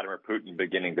 you had Vladimir Putin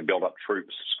beginning to build up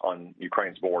troops on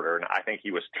Ukraine's border. And I think he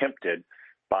was tempted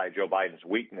by Joe Biden's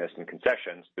weakness and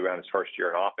concessions throughout his first year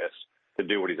in office to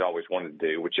do what he's always wanted to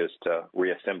do, which is to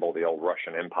reassemble the old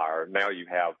Russian empire. Now you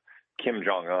have Kim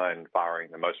Jong-un firing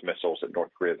the most missiles that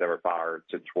North Korea has ever fired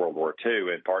since World War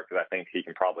II, in part because I think he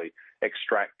can probably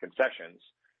extract concessions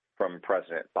from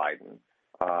President Biden.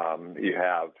 You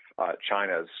have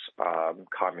China's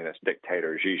communist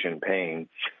dictator Xi Jinping,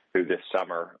 who this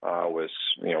summer was,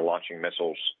 launching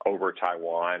missiles over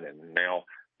Taiwan and now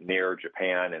near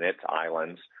Japan and its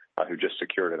islands, who just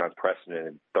secured an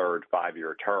unprecedented third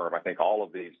 5-year term. I think all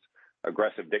of these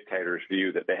aggressive dictators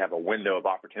view that they have a window of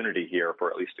opportunity here for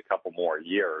at least a couple more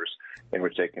years in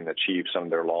which they can achieve some of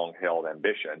their long-held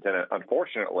ambitions. And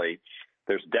unfortunately,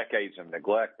 there's decades of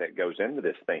neglect that goes into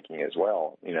this thinking as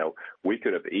well. We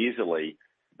could have easily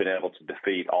been able to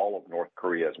defeat all of North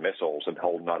Korea's missiles and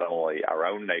hold not only our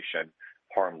own nation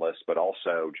harmless, but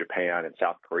also Japan and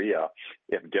South Korea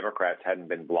if Democrats hadn't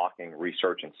been blocking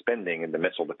research and spending in the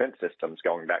missile defense systems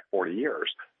going back 40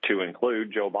 years, to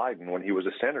include Joe Biden when he was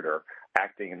a senator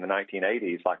acting in the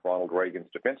 1980s like Ronald Reagan's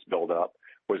defense buildup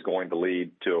was going to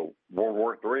lead to World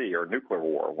War III or nuclear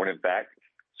war, when in fact,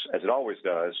 as it always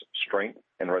does, strength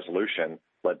and resolution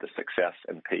led to success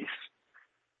and peace.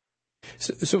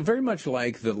 So very much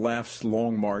like the left's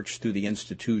long march through the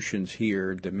institutions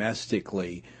here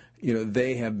domestically,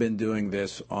 they have been doing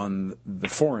this on the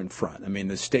foreign front. I mean,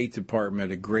 the State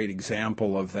Department, a great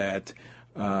example of that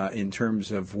in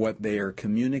terms of what they are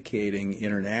communicating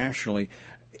internationally.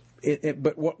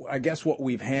 But what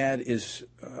we've had is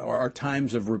our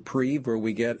times of reprieve, where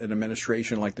we get an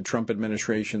administration like the Trump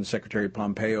administration, Secretary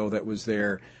Pompeo that was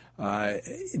there,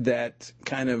 that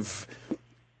kind of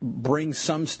brings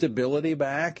some stability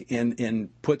back and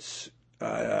puts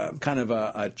kind of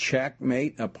a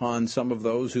checkmate upon some of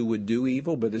those who would do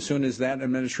evil. But as soon as that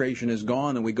administration is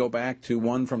gone and we go back to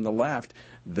one from the left,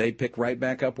 they pick right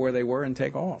back up where they were and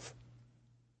take off.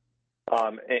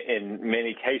 In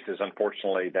many cases,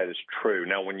 unfortunately, that is true.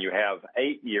 Now, when you have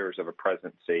 8 years of a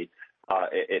presidency,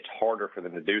 it's harder for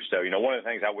them to do so. One of the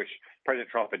things I wish President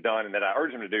Trump had done and that I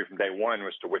urged him to do from day one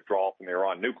was to withdraw from the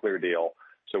Iran nuclear deal.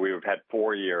 So we would have had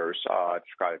 4 years to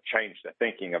try to change the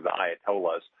thinking of the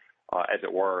Ayatollahs. As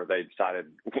it were, they decided,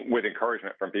 with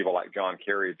encouragement from people like John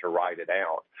Kerry, to ride it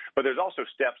out. But there's also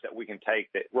steps that we can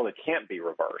take that really can't be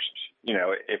reversed.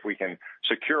 If we can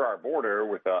secure our border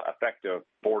with an effective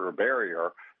border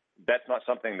barrier, that's not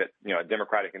something that, a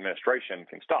Democratic administration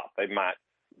can stop. They might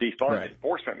defund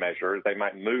enforcement measures. They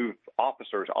might move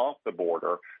officers off the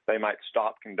border. They might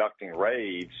stop conducting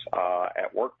raids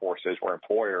at workforces where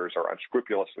employers are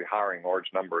unscrupulously hiring large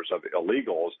numbers of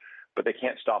illegals, but they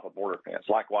can't stop a border fence.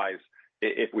 Likewise,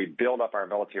 if we build up our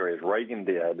military as Reagan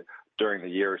did during the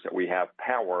years that we have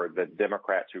power, the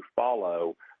Democrats who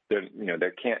follow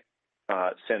they can't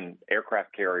send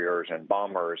aircraft carriers and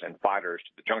bombers and fighters to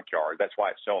the junkyard. That's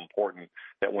why it's so important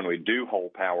that when we do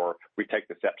hold power, we take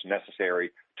the steps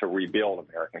necessary to rebuild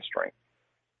American strength.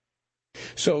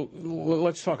 So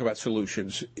let's talk about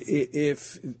solutions.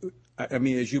 As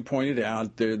you pointed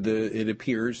out, it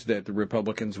appears that the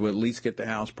Republicans will at least get the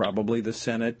House, probably the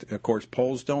Senate. Of course,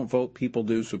 polls don't vote, people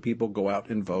do, so people go out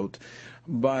and vote.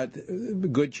 But a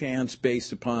good chance,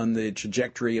 based upon the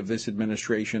trajectory of this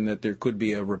administration, that there could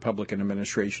be a Republican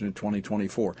administration in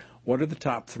 2024. What are the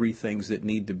top three things that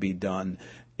need to be done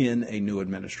in a new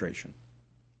administration?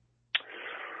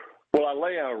 Well, I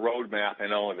lay out a roadmap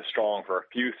in Only the Strong for a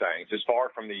few things. It's far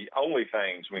from the only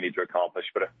things we need to accomplish,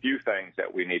 but a few things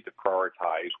that we need to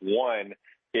prioritize. One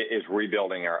is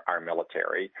rebuilding our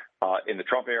military. In the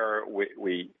Trump era,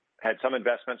 we had some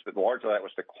investments, but largely that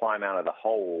was to climb out of the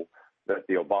hole that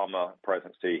the Obama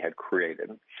presidency had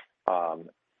created.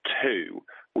 Two,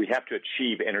 we have to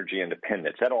achieve energy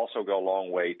independence. That'll also go a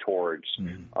long way towards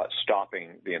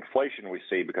stopping the inflation we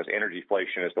see, because energy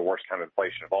inflation is the worst kind of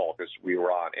inflation of all, because we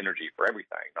rely on energy for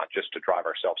everything, not just to drive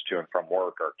ourselves to and from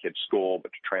work or kids' school,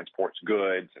 but to transport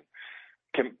goods.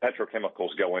 And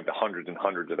petrochemicals go into hundreds and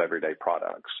hundreds of everyday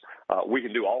products. We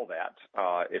can do all that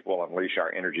if we'll unleash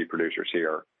our energy producers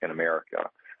here in America.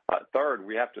 Third,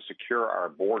 we have to secure our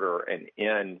border and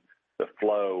end the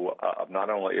flow of not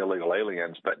only illegal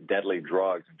aliens, but deadly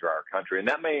drugs into our country. And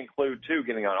that may include, too,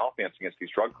 getting on offense against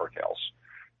these drug cartels.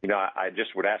 I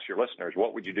just would ask your listeners,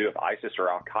 what would you do if ISIS or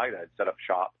Al-Qaeda had set up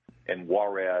shop in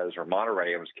Juarez or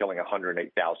Monterrey and was killing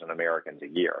 108,000 Americans a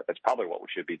year? That's probably what we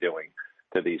should be doing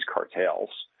to these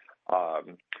cartels.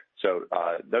 So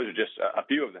those are just a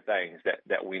few of the things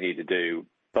that we need to do,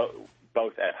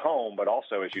 both at home, but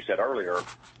also, as you said earlier,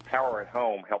 power at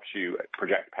home helps you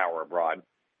project power abroad.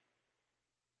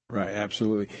 Right,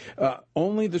 absolutely.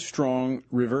 Only the Strong,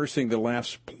 Reversing the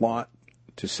Left's Plot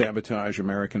to Sabotage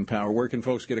American Power. Where can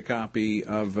folks get a copy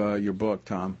of your book,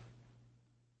 Tom?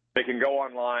 They can go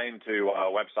online to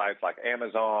websites like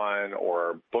Amazon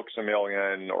or Books A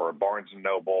Million or Barnes &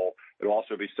 Noble. It'll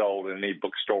also be sold in any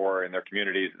bookstore in their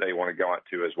communities that they want to go out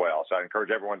to as well. So I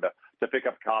encourage everyone to pick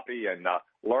up a copy and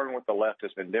learn what the left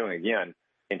has been doing, again,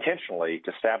 intentionally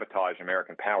to sabotage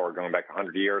American power going back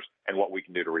 100 years and what we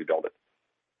can do to rebuild it.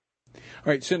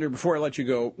 All right, Senator, before I let you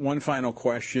go, one final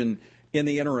question. In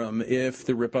the interim, if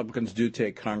the Republicans do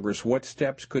take Congress, what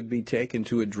steps could be taken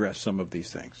to address some of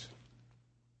these things?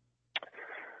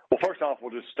 Well, first off,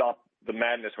 we'll just stop the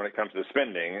madness when it comes to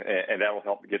spending, and that will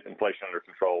help get inflation under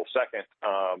control. Second,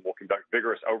 we'll conduct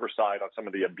vigorous oversight on some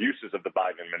of the abuses of the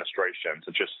Biden administration,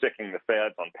 such as sicking the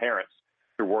feds on parents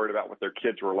who are worried about what their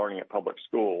kids were learning at public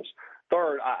schools.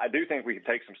 Third, I do think we can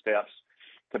take some steps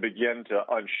to begin to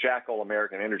unshackle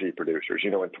American energy producers.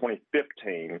 In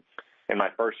 2015, in my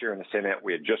first year in the Senate,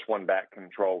 we had just won back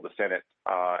control of the Senate,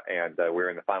 and we were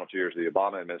in the final 2 years of the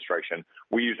Obama administration.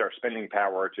 We used our spending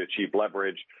power to achieve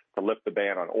leverage to lift the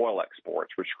ban on oil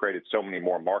exports, which created so many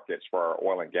more markets for our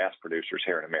oil and gas producers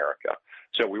here in America.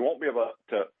 So we won't be able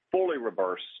to fully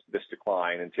reverse this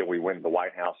decline until we win the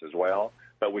White House as well,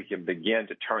 but we can begin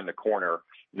to turn the corner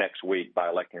next week by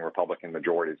electing Republican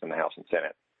majorities in the House and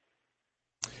Senate.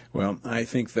 Well, I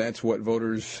think that's what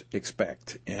voters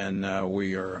expect, and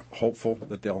we are hopeful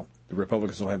that the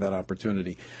Republicans will have that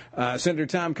opportunity. Senator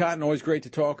Tom Cotton, always great to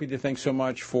talk with you. Thanks so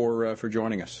much for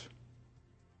joining us.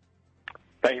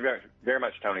 Thank you very, very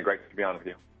much, Tony. Great to be on with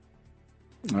you.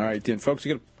 All right, then, folks,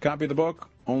 you get a copy of the book,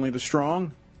 Only the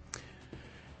Strong.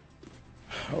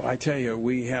 Oh, I tell you,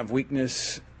 we have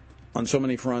weakness on so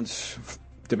many fronts,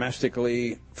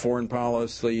 domestically, foreign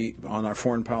policy, on our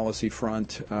foreign policy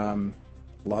front.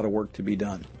 A lot of work to be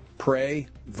done. Pray,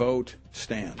 vote,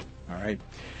 stand. All right.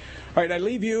 All right, I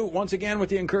leave you once again with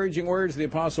the encouraging words of the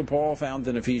Apostle Paul found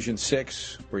in Ephesians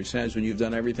 6, where he says, when you've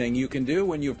done everything you can do,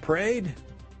 when you've prayed,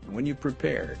 and when you've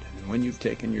prepared, and when you've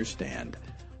taken your stand,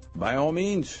 by all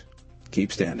means,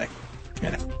 keep standing.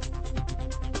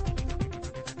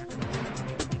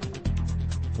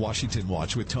 Washington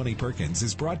Watch with Tony Perkins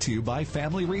is brought to you by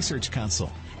Family Research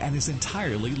Council and is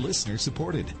entirely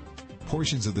listener-supported.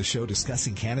 Portions of the show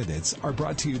discussing candidates are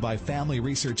brought to you by Family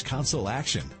Research Council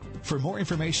Action. For more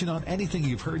information on anything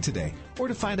you've heard today, or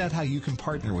to find out how you can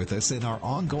partner with us in our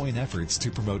ongoing efforts to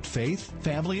promote faith,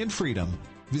 family, and freedom,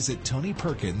 visit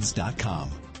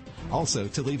TonyPerkins.com. Also,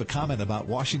 to leave a comment about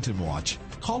Washington Watch,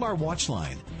 call our watch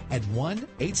line at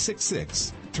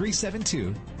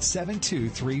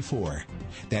 1-866-372-7234.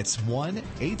 That's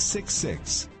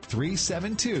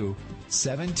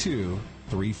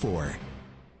 1-866-372-7234.